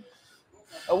factory.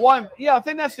 A wine. Yeah, I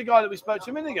think that's the guy that we spoke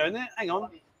to a minute ago, isn't it? Hang on.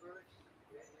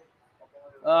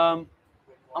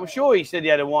 I'm sure he said he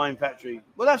had a wine factory.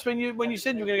 Well, that's when you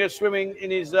said you were going to go swimming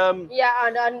in his. Yeah,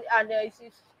 and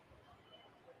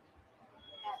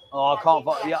Oh, I can't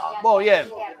find. Yeah. Well, yeah.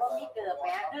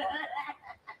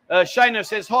 Shayna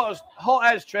says hot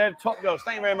as Trev, top girls.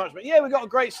 Thank you very much. But yeah, we got a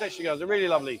great session, girls. They're really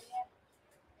lovely.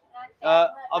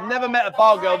 I've never met a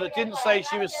bar girl that didn't say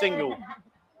she was single.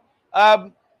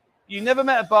 You never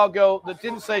met a bar girl that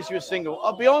didn't say she was single.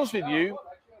 I'll be honest with you.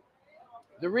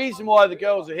 The reason why the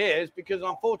girls are here is because,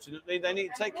 unfortunately, they need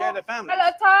to take care of their family.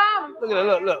 Hello, Tom. Look at her.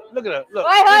 Look at her. Look.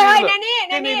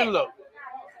 Didn't even look.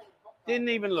 Didn't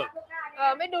even look.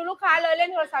 ไม่ดูลูกค้าเลยเล่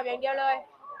นโทรศัพท์อย่างเดียวเลย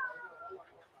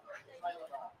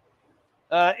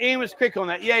Ian was quick on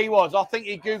that. Yeah, he was. I think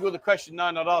he Googled the question. No,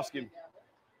 not ask him.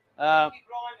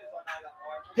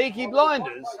 Peaky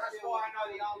Blinders.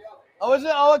 Oh, is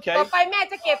it? Oh, okay. ต่อไปแม่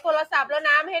จะเก็บโทรศัพท์แล้ว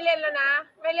นะไม่ให้เล่นแล้วนะ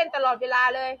ไม่เล่นตลอดเวลา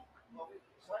เลย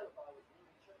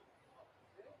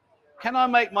Can I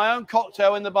make my own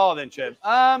cocktail in the bar then, Trev?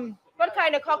 What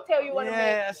kind of cocktail you want to make?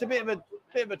 Yeah, it's a bit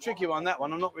of a tricky one. That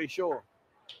one, I'm not really sure.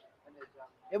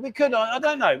 If we could, I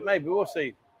don't know. Maybe we'll see.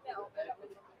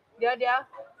 เดี๋ยว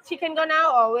Chicken go now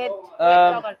or wait?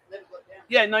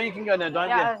 Yeah, no, you can go now, don't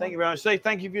you? Yeah. Thank you very much. Say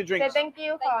thank you for your drinks. Say thank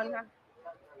you ก่อนค่ะ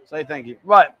Say thank you.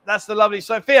 Right, that's the lovely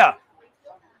Sophia.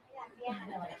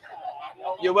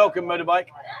 You're welcome, motorbike.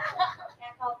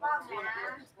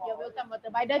 You're welcome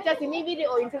motorbike เดี๋ยวจะมีวิดีโอ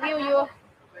interview you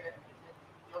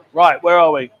Right, where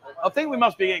are we? I think we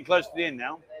must be getting close to the end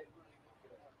now.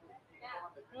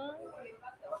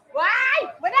 ว้าย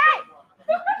ไม่ได้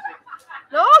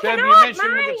No Trev, you cannot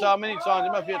mentioned ไม่ Mugatar many times.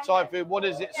 It must be a Thai food. What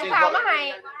is it? จะ Seems ถามมา like... ให้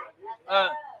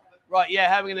Right, yeah,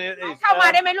 how are we going to... เข้ามา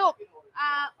ได้ไหมลูกอ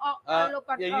อกลูก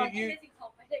ก่อน Yeah, you...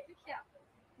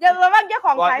 เดี๋ยวว่าเจ้าข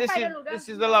องสาย Right, ไฟลูก this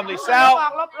is the lovely ล Sal.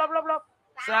 บ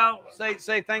Sal,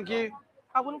 say thank you.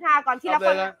 ขอบคุณค่ะก่อนที่ Up ละค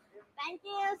น there, Thank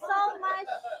you so much.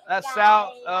 that's Sal.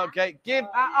 Okay, give...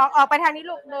 ออกไปทางนี้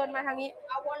ลูกเดินมาทางนี้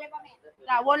เอาวนเลยป่ะแม่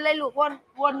จ้ะวนเลยลูก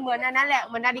วนเหมือนอันนั้นแหละเ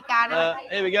หมือนนาฬิกานะ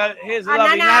Here we go. Here's the Ah,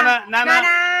 lovely Nana. Nana.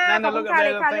 Nana. Nana, look up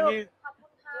there. Khop kun Thankค่ะ you.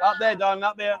 Up there, darling,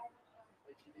 up there.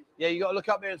 Yeah, you got to look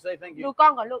up there and say thank ดู you. กล้อ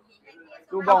งก่อนลูก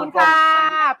Go ขอบคุณ on, ค่ะ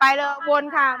on. ไปเลยวน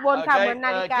ค่ะวนค่ะ Okay, เหมือนน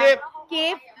าฬิกา gift กิ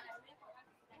ฟต์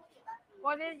ว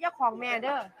นนี่เจ้าของแม่เ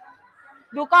ด้อ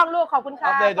ดูกล้องลูกขอบคุณค่ะ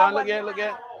Up there, darling. Look here, look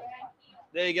here.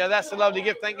 There you go. That's the lovely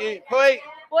gift. Thank you. Pui.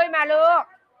 ปุ้ยมาลูก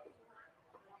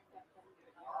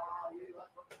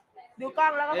ดูกล้อ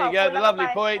งแล้วก็ข There อบ you คุณ go. The แล้วก็ lovely ไ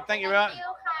ป Pui. Thank you very much.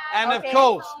 And of Okay.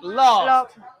 course, last Look.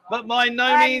 but by no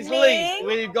And means least, Ning.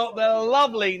 we've got the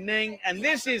lovely Ning, and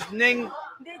this is Ning.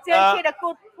 ชื่อ the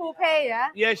good pool player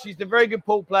Yeah, she's a very good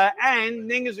pool player, and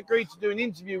Ning has agreed to do an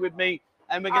interview with me,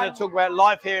 and we're going to talk about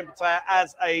life here in Pattaya as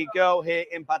a girl here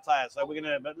in Pattaya. So we're going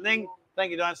to, but Ning, thank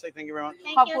you, Diane. Say thank you very much.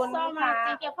 Thank ขอบ you คุณ so ค่ะ much.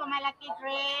 Thank you for my lucky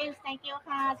drinks. Thank you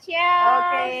ค่ะ โอ Cheers.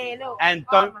 เคลูก And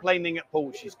don't play Ning at pool.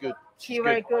 She's good. she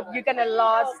very good you gonna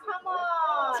lose Come on.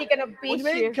 she gonna What do beat you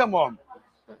mean? you Come on.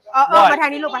 มาทา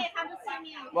งนี้ลูกไป Hey, come to see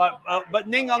me. Right, but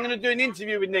Ning, I'm going to do an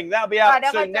interview with Ning. That'll be เดี๋ยว out ก็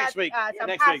soon จะ next week. สัม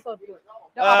Next ภาษ week. ณ์สดอยู่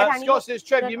เดี๋ยวออกไปทางนี้ Scott says,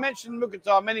 Trev, you mentioned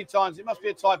Mugatar many times. It must be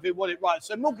a Thai food. What it right?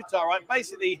 So Mugatar, right?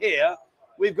 Basically, here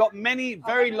we've got many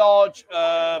very large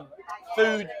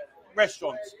food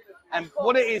restaurants, and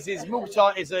what it is Mugatar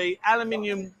is a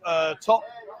aluminium top,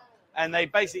 and they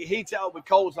basically heat it up with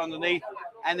coals underneath,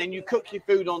 and then you cook your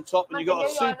food on top, and you got a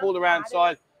soup all around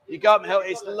side. You go up and help.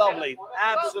 It's lovely,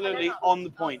 absolutely on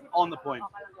the point. On the point.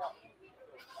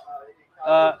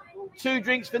 2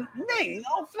 drinks for Ning.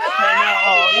 Oh, flip her now.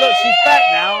 Oh, look, she's back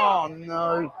now. Oh, no.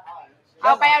 เอ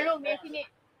าไปเอาลูกนี้ที่นี่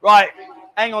Right,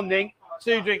 hang on, Ning.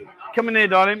 2 drinks. Come in here,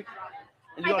 darling.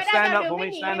 And ใคร you ก็ got to ได้ stand เอา up ดื่ for มไม่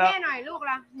me. หนี Stand ให้ up. แม่หน่อยลูก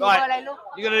ละมีเบอร์อะไร Right. ลูก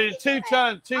You got to do 2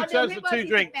 turns. 2 เอาดื่ม turns ให้ for เบอ 2 ร์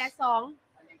drinks. 48-2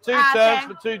 2 Ah, turns okay.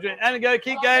 for 2 drinks. And go.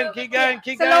 Keep going. Keep going.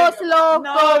 Keep slow going. slow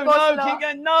No, go no. slow Keep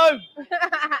going. No.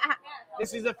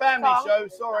 This is a family Song. show.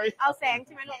 Sorry. เอาแสงใ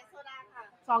ช่ไหมลูก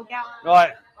สองแก้ว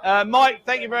Right. Mike,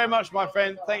 thank you very much, my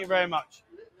friend. Thank you very much.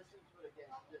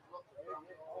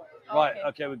 Right.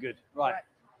 Okay, we're good. Right.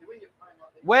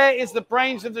 Where is the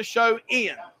brains of the show,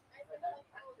 Ian?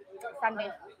 Sunday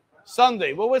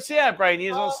Sunday. Well, we'll see how brainy he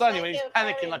is on Sunday when he's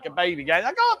panicking like a baby going,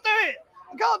 I can't do it.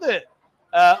 I can't do it.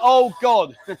 Oh, God.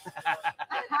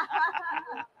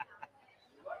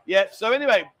 Yeah, so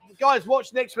anyway, guys,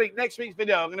 watch next week. Next week's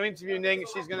video, I'm going to interview Ning.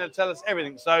 She's going to tell us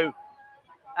everything. So,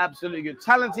 absolutely good.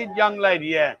 Talented young lady,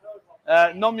 yeah.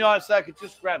 Nom Yai said I could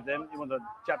just grab them. You want to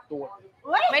chap door?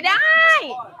 ไม่ได้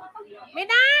ไม่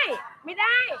ได้ ไม่ไ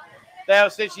ด้ Dale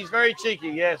said she's very cheeky.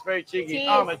 Yes, very cheeky. She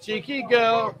I'm a is. cheeky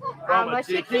girl. I'm a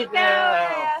cheeky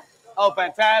girl. Oh,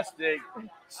 fantastic.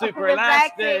 Super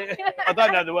elastic. I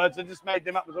don't know the words. I just made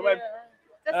them up as I went.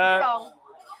 Just a song.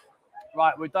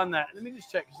 Right, we've done that. Let me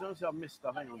just check because obviously I've missed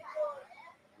stuff. Hang on.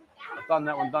 I've done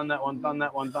that one, done that one, done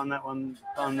that one, done that one,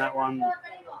 done that one.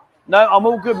 No, I'm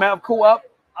all good, mate. I've caught up.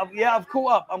 I've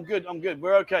caught up. I'm good. I'm good.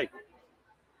 We're okay.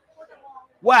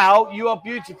 Wow, you are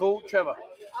beautiful, Trevor.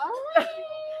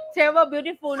 Trevor,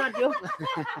 beautiful, not you.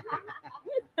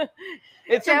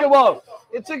 It took a while.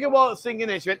 It took a while to sing in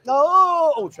it. She went,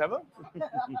 oh, Trevor.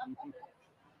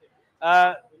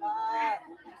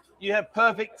 You have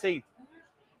perfect teeth.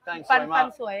 Thanks so ฟัน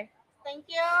much. สวย Thank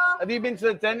you. Have you been to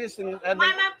the dentist? And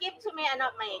My mom gave to me and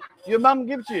not me. your mum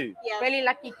gives you? Yes. very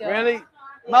lucky girl Really?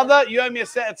 Mother, you owe me a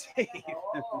set of teeth.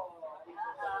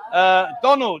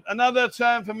 Donald, another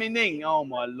turn for me, Ning. Oh,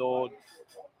 my Lord.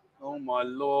 Oh, my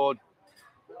Lord.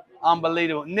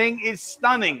 Unbelievable. Ning is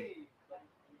stunning.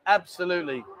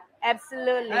 Absolutely.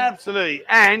 absolutely Absolutely.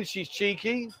 And she's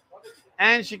cheeky.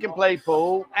 And she can play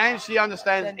pool. And she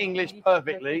understands English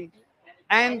perfectly.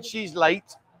 And she's late.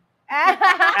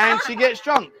 And she gets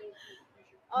drunk.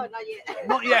 Oh, not yet.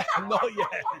 Not yet. Not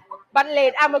yet. but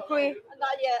late I'm agree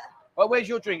Not yet. Oh, where's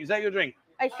your drink? Is that your drink?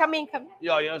 I come in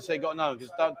Yeah, I say got no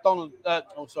because Donald.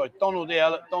 Donald. Yeah,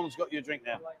 look, Donald's got your drink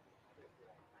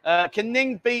now. Can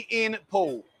Ning be in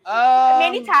pool?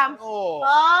 Many times. Oh,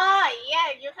 Oh,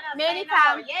 yeah. You cannot Many say no.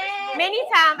 times. Yeah. many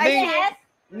times I Ning. said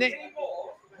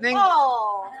Ning.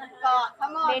 Oh, God.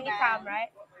 Come on. many man. times right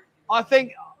I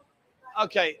think.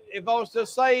 Okay, if I was to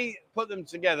say put them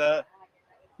together,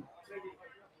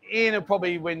 Ian will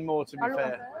probably win more. To be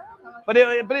fair, but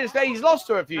he's lost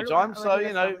her a few times, so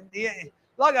you know.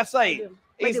 Like I say,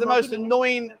 he's the most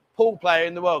annoying pool player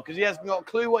in the world because he hasn't got a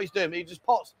clue what he's doing. But he just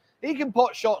pots. He can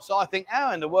pot shots. So I think,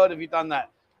 how in the world have you done that?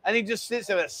 And he just sits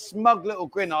there with a smug little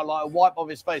grin. I like a wipe off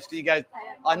his face because he goes,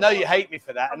 "I know you hate me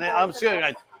for that," and then I'm sure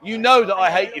going, "You know that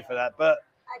I hate you for that."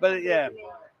 But yeah.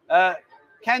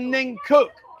 Can Ning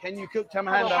cook? Can you cook? Tell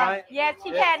me hand down, mate. yes she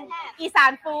can อีสา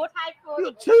น food Thai You food.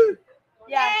 got two.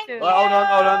 yeah two Right,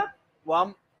 hold on. One.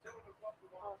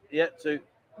 Yeah, two.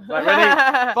 Right,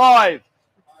 ready? 5,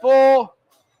 4,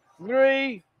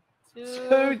 3,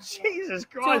 2. Jesus too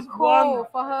Christ, cool one.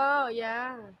 for her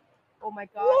yeah oh my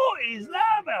god What is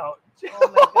that about? oh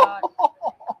my god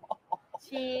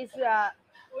she's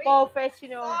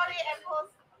professional Sorry, and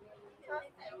post.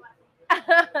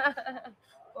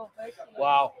 professional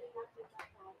Wow.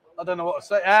 I don't know what to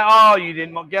say. Oh, you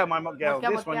didn't, Mockgale, my Mockgale.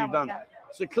 Mockgale, This one Mockgale, you've done. Mockgale.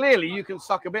 So clearly you can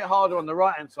suck a bit harder on the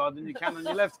right-hand side than you can on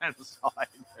your left-hand side.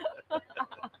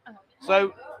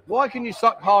 So why can you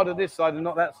suck harder this side and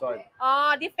not that side?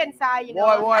 oh different side you know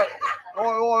Why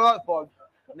that side?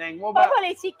 Ning, what about...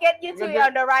 probably she get you to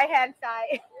on the right hand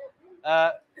side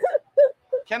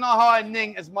Can I hire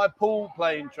Ning as my pool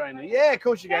playing trainer? Yeah, of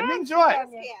course you can. Ning's all right.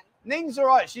 Yeah. Ning's all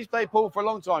right. She's played pool for a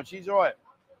long time. She's all right.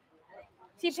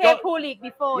 she Scott- played pool league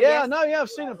before Yeah, yes. no, yeah, I've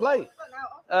seen her play.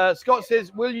 Scott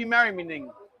says, will you marry me, Ning?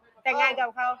 แต่งงานกับ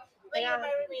เขา Will you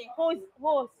marry me? who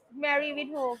marry with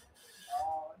who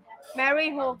marry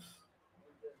who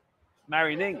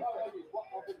Marry Ning.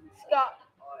 Scott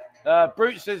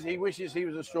Brute says he wishes he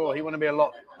was a straw. He want to be a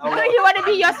lot. you want to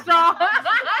be your straw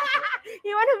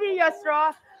you want to be your straw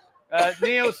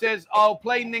Neil says, I'll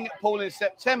play Ning at pool in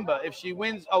September. If she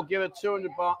wins, I'll give her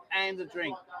 200 baht and a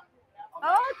drink.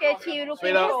 okay she looking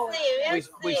Sweetheart, cool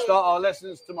we start our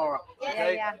lessons tomorrow.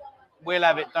 Okay? yeah We'll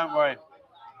have it, don't worry.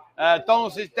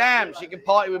 Donald says, damn, she can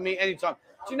party with me anytime.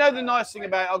 Do you know the nice thing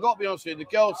about it? I've got to be honest with you,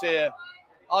 the girls here,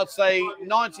 I'd say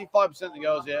 95% of the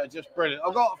girls here are just brilliant.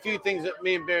 I've got a few things that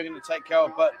me and Beer are going to take care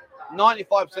of, but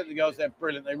 95% of the girls, they're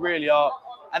brilliant. They really are.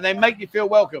 And they make you feel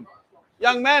welcome.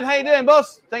 Young man, how you doing,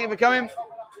 boss? Thank you for coming.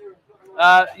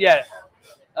 Yeah.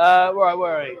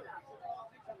 Where are you?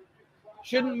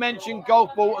 Shouldn't mention golf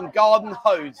ball and garden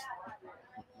hose.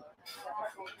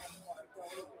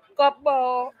 golf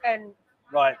ball and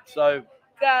Right, so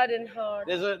garden hose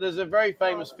there's a very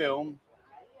famous film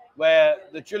where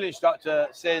the drill instructor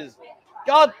says,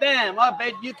 God damn, I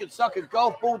bet you could suck a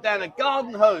golf ball down a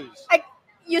garden hose.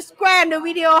 you square in the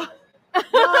video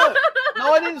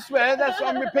No, I didn't swear. That's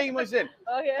what I'm repeating what I said.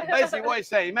 okay Basically, what he's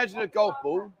saying, imagine a golf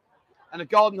ball and a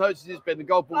garden hose is this big, the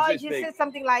golf ball's oh this you big. said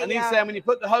something like And he's saying when you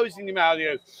put the hose in your mouth,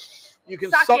 you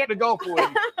can Suck suck it. the golf ball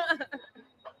in.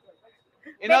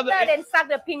 better than suck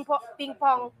the ping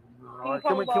pong Right,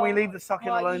 can we leave the sucking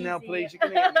More alone now, easy. please? You're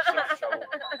going to get me in so much trouble.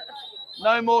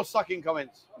 No more sucking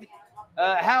comments.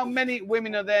 How many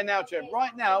women are there now, Trev?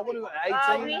 Right now, what do we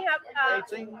got? 18? we have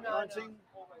 18? 19?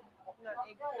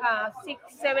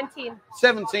 17.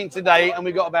 17 today, and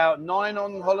we got about 9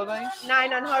 on holiday.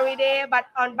 9 on holiday, but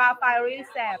on bar fire really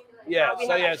sad. Yeah.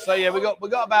 So yeah, we got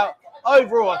about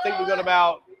overall. I think we got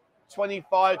about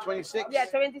 25, 26. Yeah,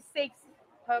 26.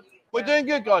 We're doing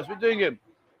good, guys. We're doing good.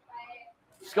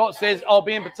 Scott says, "I'll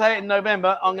be in Potato in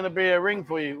November. I'm going to be a ring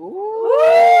for you."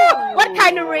 Ooh. What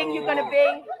kind of ring you gonna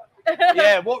bring?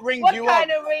 Yeah, what ring do you What want?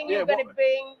 kind of ring you gonna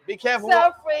bring? Be careful.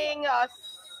 Surf ring or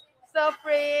surf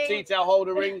ring? Tea towel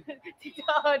holder ring. Tea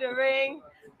towel ring.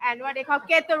 And what they call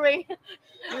catering.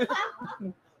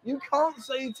 You can't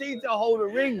say tea towel holder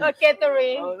ring. Or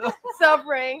catering. Oh, Surf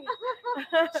ring.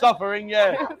 Suffering,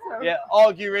 yeah. Yeah,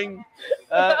 arguing.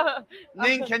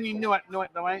 Ning, can you know it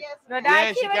the way? Yes. No,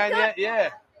 Yeah, she can, yeah.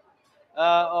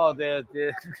 Oh, dear.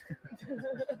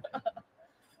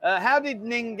 How did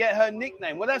Ning get her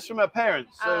nickname? Well, that's from her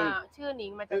parents. So, ชื่อหนิ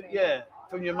งมาจากไหน yeah,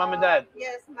 from your mum and dad.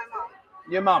 Yes, my mom.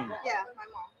 Your mum. Yeah, my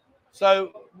mom. So,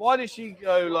 why did she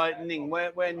go like Ning?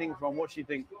 Where Ning from? What's she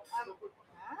think?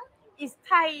 Is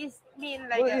Thai is mean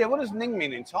like Well, yeah, what does Ning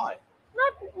mean in Thai?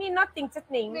 not mean nothing just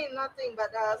หนิง mean nothing, but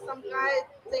some guy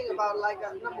think about like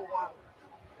a number one.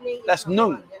 Ning is That's number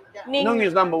Nung. one, yeah. Ning. Nung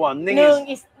is number one. Ning Nung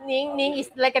is is หนิง is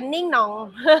like a นิ่งหนอง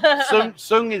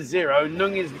Sung is 0.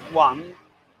 Nung is 1.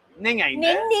 Ning ain't ห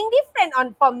นิง there. หนิง different on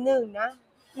from หนึ่งนะ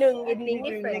หนึ่ง How is can หนิง you do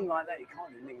different Ning like that? You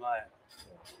can't do Ning like that.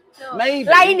 No. Maybe.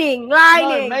 ไล่หนิงไล่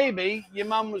หนิ No, ง maybe your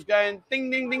mum was going ding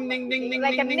ding ding ding ding ding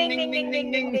like a ding ding ding ding ding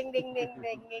ding ding ding ding ding ding. ding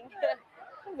ding ding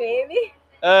ding baby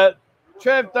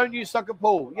Trev, don't you suck at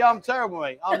pool? Yeah, I'm terrible,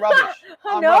 mate. I'm rubbish.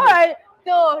 I'm no rubbish.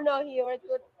 no he was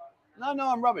good No,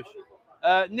 I'm rubbish.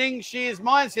 Ning, she is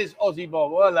mine, says Aussie Bob.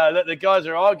 Well, look, the guys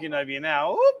are arguing over you now.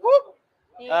 Whoop, whoop.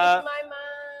 he is my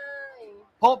mind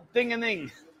Pop ding a ning.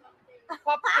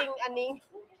 popping อันนี้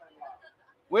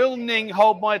Will Ning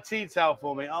hold my tea towel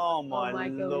for me? Oh my, my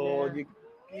lord, goodness.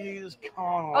 you just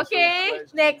can't. answer okay the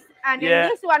question. next and then Yeah.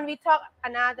 this one we talk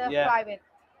another Yeah. private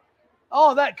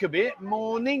Oh, that could be it.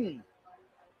 Morning.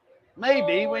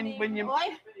 Maybe when you.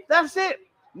 That's it.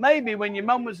 Maybe when your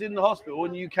mum was in the hospital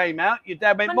and you came out, your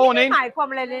dad มั went นไม่ได้ morning. หมายความ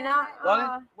อะไรเลยนะ Darling,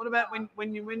 what about when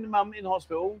you were in the mum in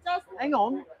hospital? Hang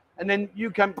on. And then you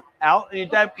come out and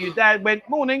your dad went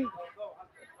morning.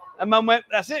 And mum went,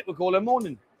 that's it, we'll call her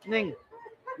morning. Ning.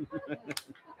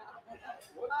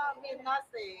 Mean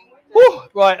nothing. Woo!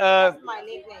 Right, That's my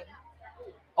nickname.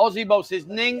 Aussie Bob says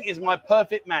Ning is my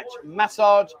perfect match.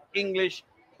 Massage, English,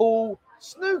 pool,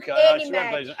 snooker. Any She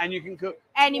match. plays it. And you can cook.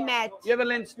 any match You ever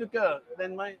learn snooker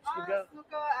then, mate? Snooker?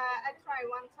 Snooker, I tried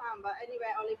one time, but anyway,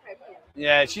 I only play pool.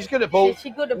 Yeah, she's good at pool. she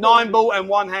good at 9 ball and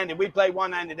one-handed. We play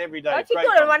one-handed every day. oh It's she great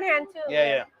good on fun. one hand too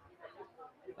Yeah.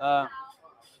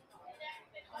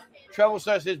 Travel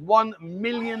Sir says 1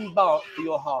 million baht for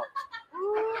your heart.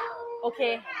 โอเค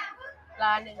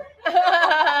ล้านหนึ่ง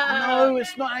No,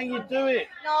 it's not how you do it.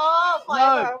 No,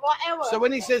 forever, whatever. So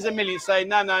when he says a million, say,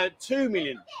 no, 2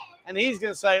 million. And he's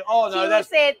going to say, oh, she no, will that's...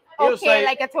 say he'll okay say-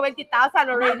 like a 20,000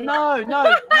 already No.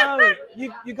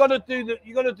 You got to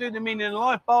do the meaning of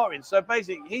life bartering. So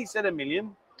basically, he said a million.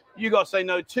 You got to say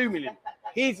no, 2 million.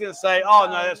 He's going to say, oh,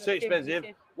 no, that's too expensive.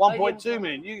 1.2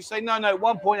 million. You can say, no,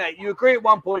 1.8. You agree at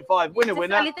 1.5. Winner, just a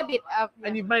winner. little bit of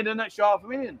And you've made an extra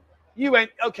 $500,000. You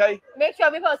went, okay, make sure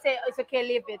people say it's okay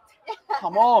leave it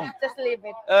come on. just leave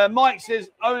it Mike says,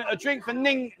 oh, a drink for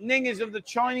Ning. Ning is of the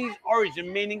Chinese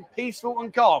origin, meaning peaceful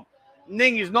and calm.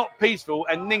 Ning is not peaceful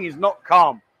and Ning is not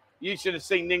calm. You should have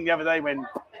seen Ning the other day when,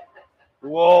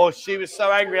 whoa, she was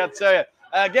so angry, I tell you.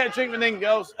 Get a drink for Ning,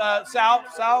 girls. Sal,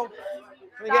 can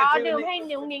we เรา get เอา a ดื่ม drink ให้ for Ning?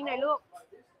 นิ้งนิ้งหน่อยลูก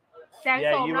แสง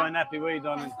Yeah, โสม you เนาะ weren't happy, were you,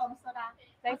 darling?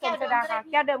 แสงโสมโซดาค่ะ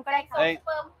แก้วเดิมก็ได้ค่ะ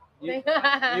Hey,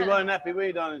 you weren't happy, were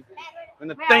you, darling? When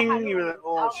the thing, you were,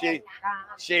 oh,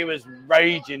 she was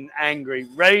raging angry.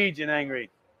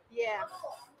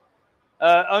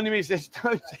 Yeah. Only me says,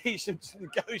 don't teach them to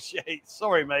negotiate.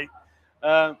 Sorry, mate.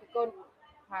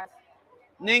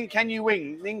 Ning, can you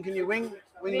wing? Ning, can you wing?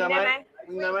 Wing, no, mate.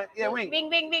 Wing, no, mate. Yeah, wing. วิ่ง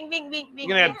วิ่งวิ่งวิ่งวิ่งวิ่ง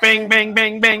You're gonna go bing, bing,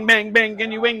 bing, bing, bing, bing. Can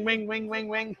you wing, wing, wing, wing,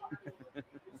 wing?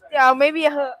 เดี๋ยว maybe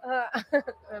her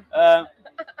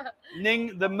Ning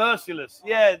the merciless.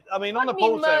 Yeah, I mean on What the do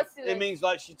you mean Porto, merciless? it means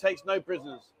like she takes no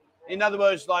prisoners. In other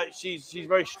words, like she's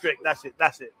very strict. That's it.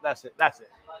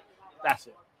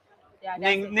 Yeah,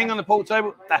 Ning on the pool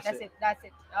table. That's that's it. it that's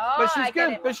it oh But I she's get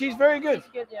good. it. But she's very good.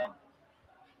 She's good, yeah.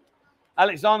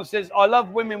 Alexander says, I love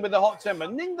women with a hot temper.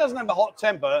 Ning doesn't have a hot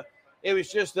temper. It was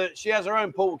just that she has her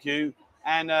own pool cue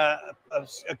and a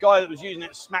guy that was using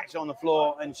it smacked it on the floor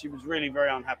and she was really very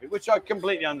unhappy, which I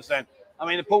completely understand. I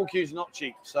mean, the pool cue is not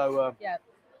cheap. So, Yeah.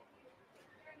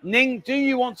 Ning, do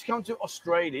you want to come to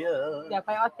Australia? อยากไ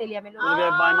ปออสเตรเลียไหมลูก Wanna go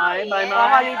by my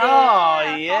holiday. Oh,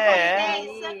 yeah.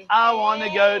 I want to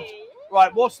go.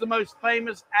 Right, what's the most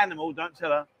famous animal? Don't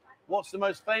tell her. What's the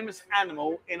most famous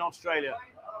animal in Australia?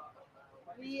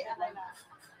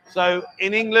 So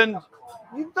in England,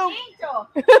 you don't.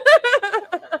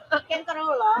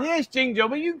 Yes, Jinjo,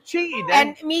 but you cheated then.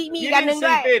 andมีอี You กอันหนึ่ didn't ง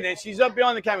ด้วย see Beer there. She's up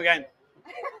behind the camera again.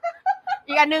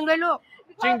 อีกอันหนึ่งด้วยลูก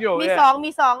Jinjo, มี yeah. สองอัน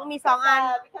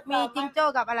มีจิงโจ้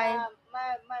กับอะไร My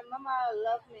mama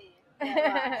love me.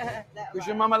 That Does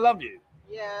your one. mama love you?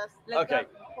 Yes. Okay.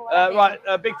 Right,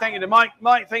 big thank you to Mike.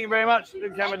 Mike, thank you very much.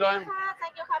 Good camera, darling.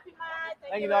 Thank you, Happy Mike.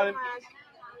 Thank you, very darling. much.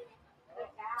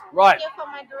 Right, Thank you for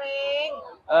my drink.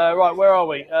 right, where are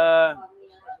we?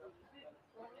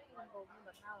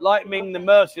 Lightning the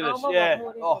Merciless, yeah.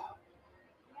 Oh.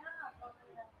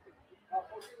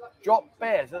 Drop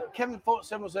Bears. Kevin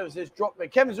 717 says Drop Bears.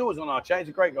 Kevin's always on our chat. He's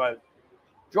a great guy.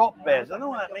 Drop Bears. I don't know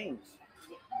what that means.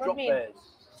 Drop mean? Bears.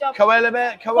 Drop- Koala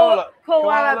Bear? Koala.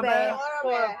 Koala bear.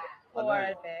 Koala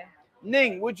Koala bear.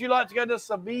 Ning, would you like to go to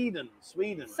Sweden?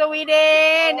 Sweden.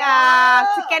 Sweden,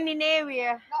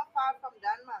 Scandinavia. Not far from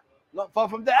Denmark. Not far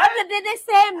from there. Oh, they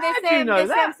same, How do you know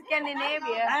the same that?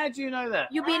 Scandinavia. How do you know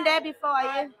that? You been there before, are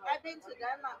you? I've been to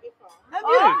Denmark before. Have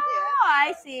you? Oh,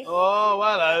 I see. Oh,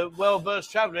 hello.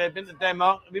 Well-versed traveller. Been to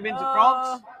Denmark. Have you been to France?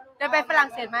 ได้ไปฝรั่ง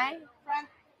เศสไหม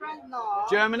France, no.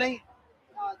 Germany?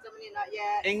 No, Germany not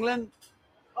yet. England?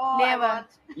 Oh, Never. I want.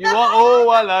 You want? Oh,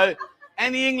 hello.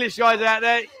 Any English guys out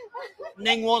there?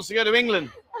 Ning wants to go to England.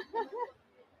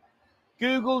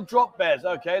 Google Drop Bears.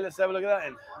 Okay, let's have a look at that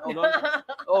then. Hold on.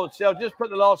 Oh, see, I've just put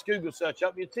the last Google search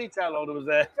up. Your tea towel holder was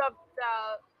there. Drop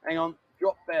Hang on.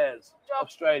 Drop Bears. Drop-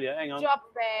 Australia. Hang on. drop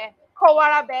bear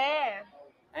koala bear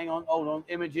Hang on. Hold on.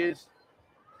 Images.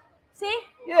 see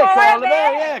Yeah, koala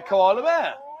bear. Yeah, koala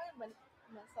bear. เหมือน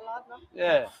สล็อตเนาะ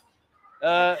Yeah.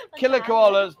 Killer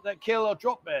koalas that kill or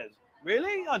drop bears.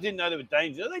 Really? I didn't know they were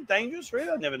dangerous. Are they dangerous?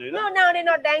 Really? I never knew no that. now they're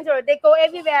not dangerous they go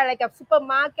everywhere like a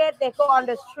supermarket they go on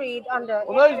the street on the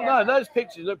Well, those everywhere. no, those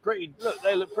pictures look pretty. Look,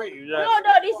 they look pretty.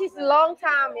 No, this is long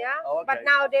time, yeah. Oh, okay. But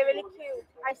now they're really cute.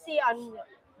 I see on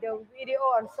the video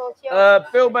on social.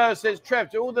 Bill Bear says, Trev,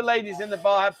 do all the ladies in the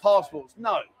bar have passports?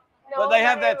 No. But they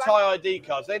have their Thai ID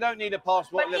cards. They don't need a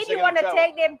passport But unless if they're you going want to to travel.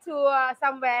 take them to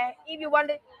somewhere, if you want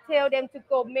to tell them to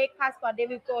go make passport, they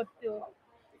will go to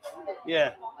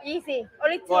Yeah. easy.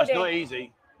 Only 2 Well, it's days. not easy.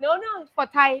 No, for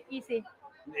Thai easy.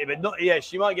 Yeah, but not. Yeah,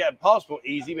 she might get a passport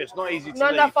easy, but it's not easy to No,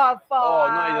 leave. no, for Oh,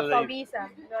 not easy to for leave. visa.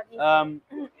 Not easy.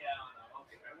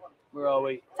 Where are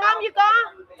we? Tom, you go.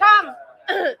 Tom.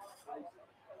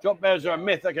 Drop bears are a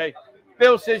myth. Okay.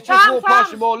 Bill says, just Tom, walk past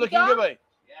Tom, your ball you looking go? good, mate.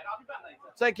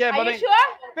 Take care, Are buddy. you sure?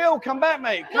 Bill, come back,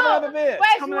 mate. Come No, and have a beer.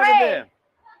 where's Come and have a Ray? beer.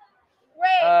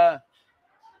 Ray.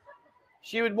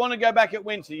 She would want to go back at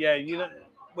winter. Yeah, you know,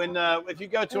 when if you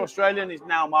go to Australia and it's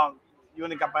now Mark, you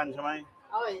want to go back to me?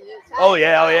 โอ้ยใช่ Oh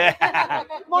yeah, oh yeah.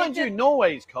 Mind you,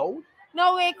 Norway's cold. นอ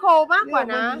ร์เวย์โคลมากกว่า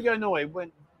Yeah, นะ when did you go to Norway? When?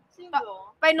 จริงเหรอ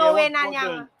ไปนอร์เวย์ Yeah, นานยัง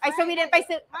what doing? ไอสวีเดนไป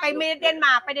ซื้อไปเดนม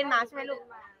าร์กใช่ไหมลูก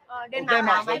เดนม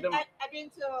าร์ก Denmark, ไหม so I've been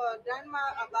to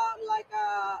Denmark about like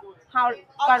How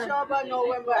ก่อน October,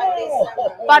 November, and December.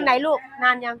 ตอนไหนลูกน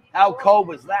านยัง How cold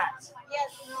was that?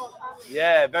 Yes, no, I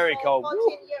Yeah, very cold.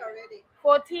 14 years already.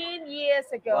 14 years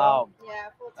ago Wow. Yeah,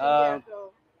 14 years ago.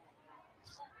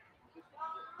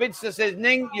 Bitster says,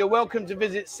 Ning, you're welcome to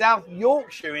visit South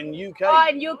Yorkshire in UK. oh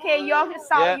in UK York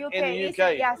South Yeah, UK in the Is UK.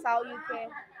 it? Yeah South UK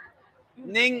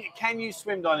Ning, can you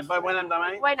swim, darling? By when I'm done,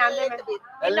 mate? ว่ายน้ำได้ไหม A นิด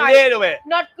หน่อย little bit.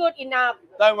 not good enough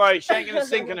Don't worry, she ain't going to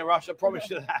sink in a rush. I promise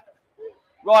you that.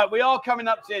 Right, we are coming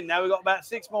up to the end now. We've got about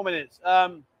 6 more minutes.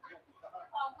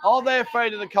 Are they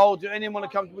afraid of the cold? Do anyone want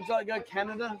to come? Would you like to go to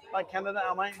Canada? Like Canada,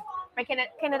 mate? ไปแ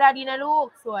คนาดาดีนะลูก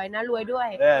สวยนะรวยด้วย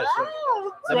Yeah. So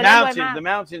So the let's go mountains, now. the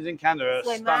mountains in Canada are ส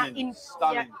วยมาก stunning.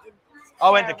 Stunning. yeah, I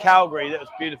went to Calgary. That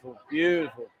was beautiful.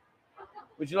 Beautiful.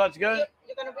 Would you like to go?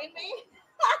 You're gonna bring me?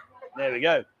 There we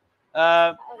go.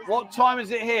 What time is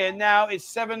it here now? It's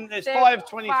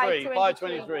 5:23.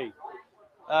 5:23.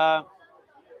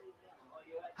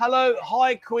 Hello,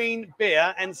 High Queen Beer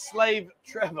and Slave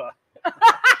Trevor.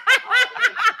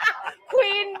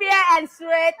 Queen Beer and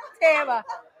Straight Taber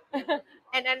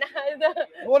and another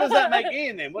What does that make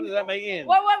Ian then? What does that make Ian?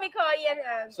 what we call Ian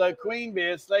So Queen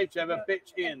Beer, Slave Trevor, bitch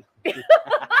Ian.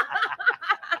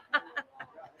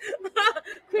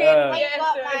 Queen Uh, Beer I and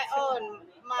got Straight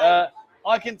my own.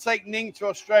 I can take Ning to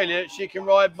Australia. She can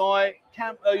ride my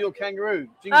your kangaroo.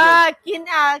 Jingle. กิน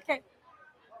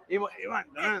He won't. Be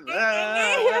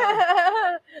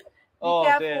Oh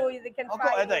careful, dear. they can I've find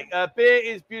got a you. headache. Beer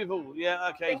is beautiful. Yeah.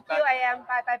 Okay. Thank it's back. you, I am.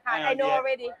 Bye. Hang I on, know yeah.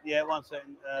 already. Yeah. 1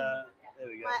 second. There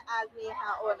we go. My ask me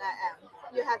how old I am.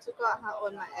 You have to go how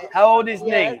old I am. How old is Yes.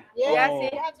 Ning? Yes. Oh.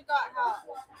 You have to go how.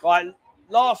 Right.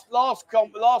 last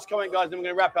comment, guys. Then we're going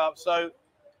to wrap up. So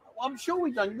I'm sure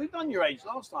we've done your age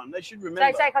last time. They should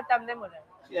remember. ใช่เขาจำได้หมดเลย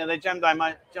Yeah, they jammed day,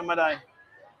 mate. Jammed day.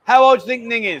 How old do you think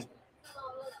Ning is?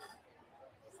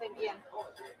 Same year.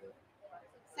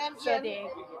 Same เชื่อ year. ดี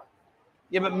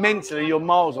Yeah, but mentally you're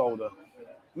miles older.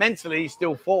 Mentally he's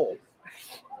still 4.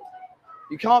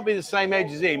 You can't be the same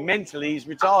age as him. Mentally he's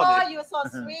Oh, retarded. you're so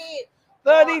sweet.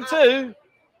 32.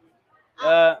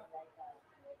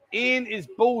 Ian is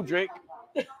Baldrick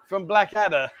from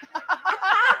Blackadder.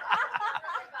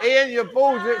 Ian, you're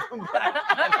Baldrick from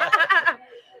Blackadder.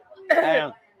 Hang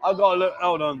on. I've got to look.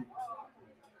 Hold on.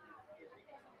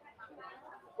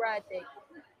 บราดิก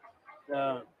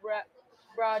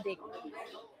บราดิก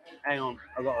Hang on.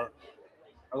 I've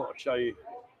got to show you.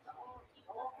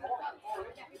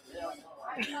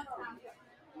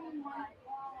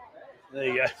 There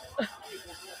you go.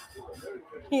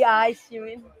 he eyes you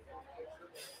in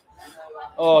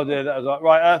Oh, dear, that was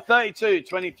right. 32,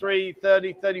 23,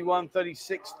 30, 31,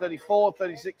 36, 34,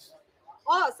 36.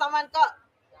 Oh, someone got.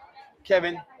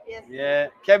 Kevin. Yes. Yeah.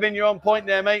 Kevin, you're on point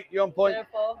there, mate. You're on point.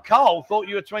 therefore Carl thought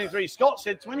you were 23. Scott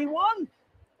said 21.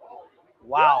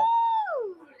 Wow.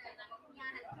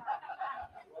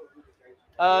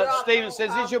 Stephen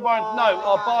says, is your bar? No,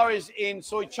 our bar is in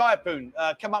Soy Chaipoon.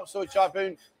 Come up, Soy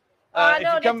Chaipoon. no if you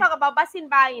let's come- talk about Basin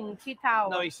Bar in Freetown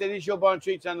No, he said, is your bar in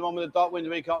Treetown the one with the dark window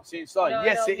where you can't see inside? No,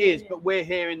 Yes, no, it is, but we're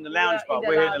here in the lounge bar. in the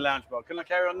We're here in the lounge. lounge bar. Can I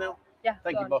carry on now? yeah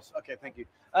Thank go you, on. boss. Okay, thank you.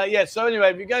 Yeah, so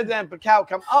anyway, if you go down Pacao,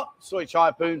 come up Soy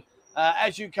Chaipoon.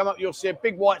 As you come up, you'll see a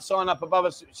big white sign up above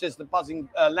us which says the Buzzing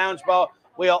Lounge Bar.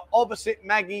 We are opposite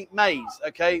Maggie Mays,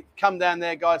 okay? Come down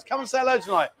there, guys. Come and say hello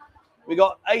tonight. We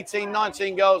got 18,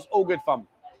 19 girls, all good fun.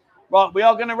 Right, we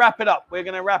are going to wrap it up. We're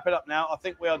going to wrap it up now. I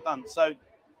think we are done. So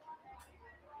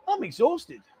I'm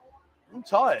exhausted. I'm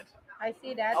tired. I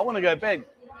see that I want to go to bed.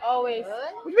 always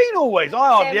What do you mean always? I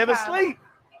hardly Same ever time. sleep.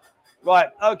 Right,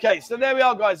 okay, so there we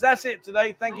are, guys. That's it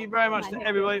today. Thank you very much to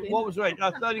everybody. What was the age?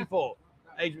 34.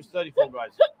 Age was 34, guys.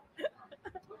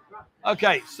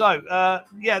 Okay, so,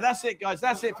 yeah, that's it, guys.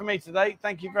 That's it for me today.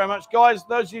 Thank you very much. Guys,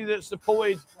 those of you that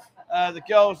supported the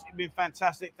girls, you've been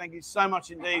fantastic. Thank you so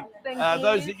much indeed. Thank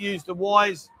Those you. that used the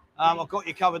Wise, I've got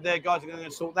you covered there, guys. I'm going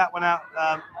to sort that one out.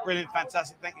 Brilliant,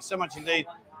 fantastic. Thank you so much indeed.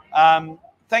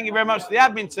 Thank you very much to the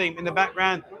admin team in the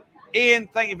background. Ian,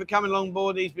 thank you for coming along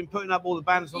board. He's been putting up all the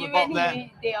banners on the bottom even there.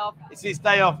 he day off It's his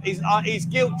day off. He's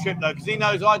guilt tripped though, because he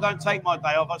knows I don't take my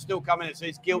day off. I still come in it, so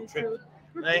he's guilt tripped.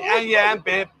 And yeah, and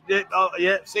Beer.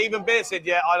 Yeah. See, even Beer said,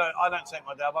 yeah, I don't take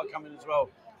my day off. I come in as well.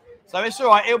 So it's all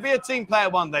right. He'll be a team player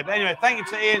one day. But anyway, thank you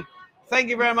to Ian. Thank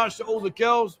you very much to all the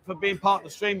girls for being part of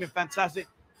the stream. Been fantastic.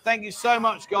 Thank you so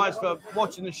much, guys, for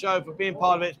watching the show, for being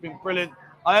part of it. It's been brilliant.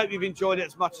 I hope you've enjoyed it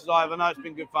as much as I have. I know it's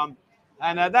been good fun.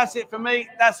 And that's it from me.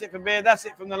 That's it from Beer. That's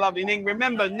it from the lovely Ning.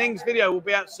 Remember, Ning's video will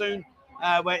be out soon,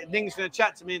 where Ning's going to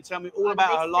chat to me and tell me all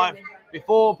about her life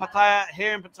before Pattaya,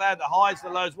 here in Pattaya, the highs, the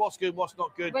lows, what's good, what's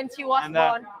not good. when she was And,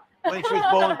 born When she was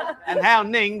born, and how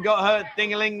Ning got her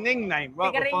Ding-a-ling-Ning name.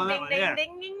 Right, we'll find that one, yeah.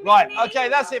 ding, Right, ding. okay,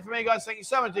 that's it for me, guys. Thank you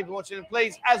so much for watching. And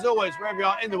please, as always, wherever you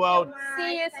are in the world,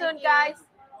 see you soon guys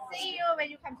See you when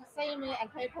you come to see me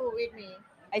and play pool with me.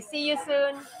 I see you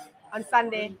soon on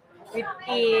Sunday with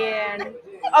Ian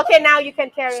okay now you can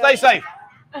carry stay safe.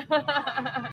 on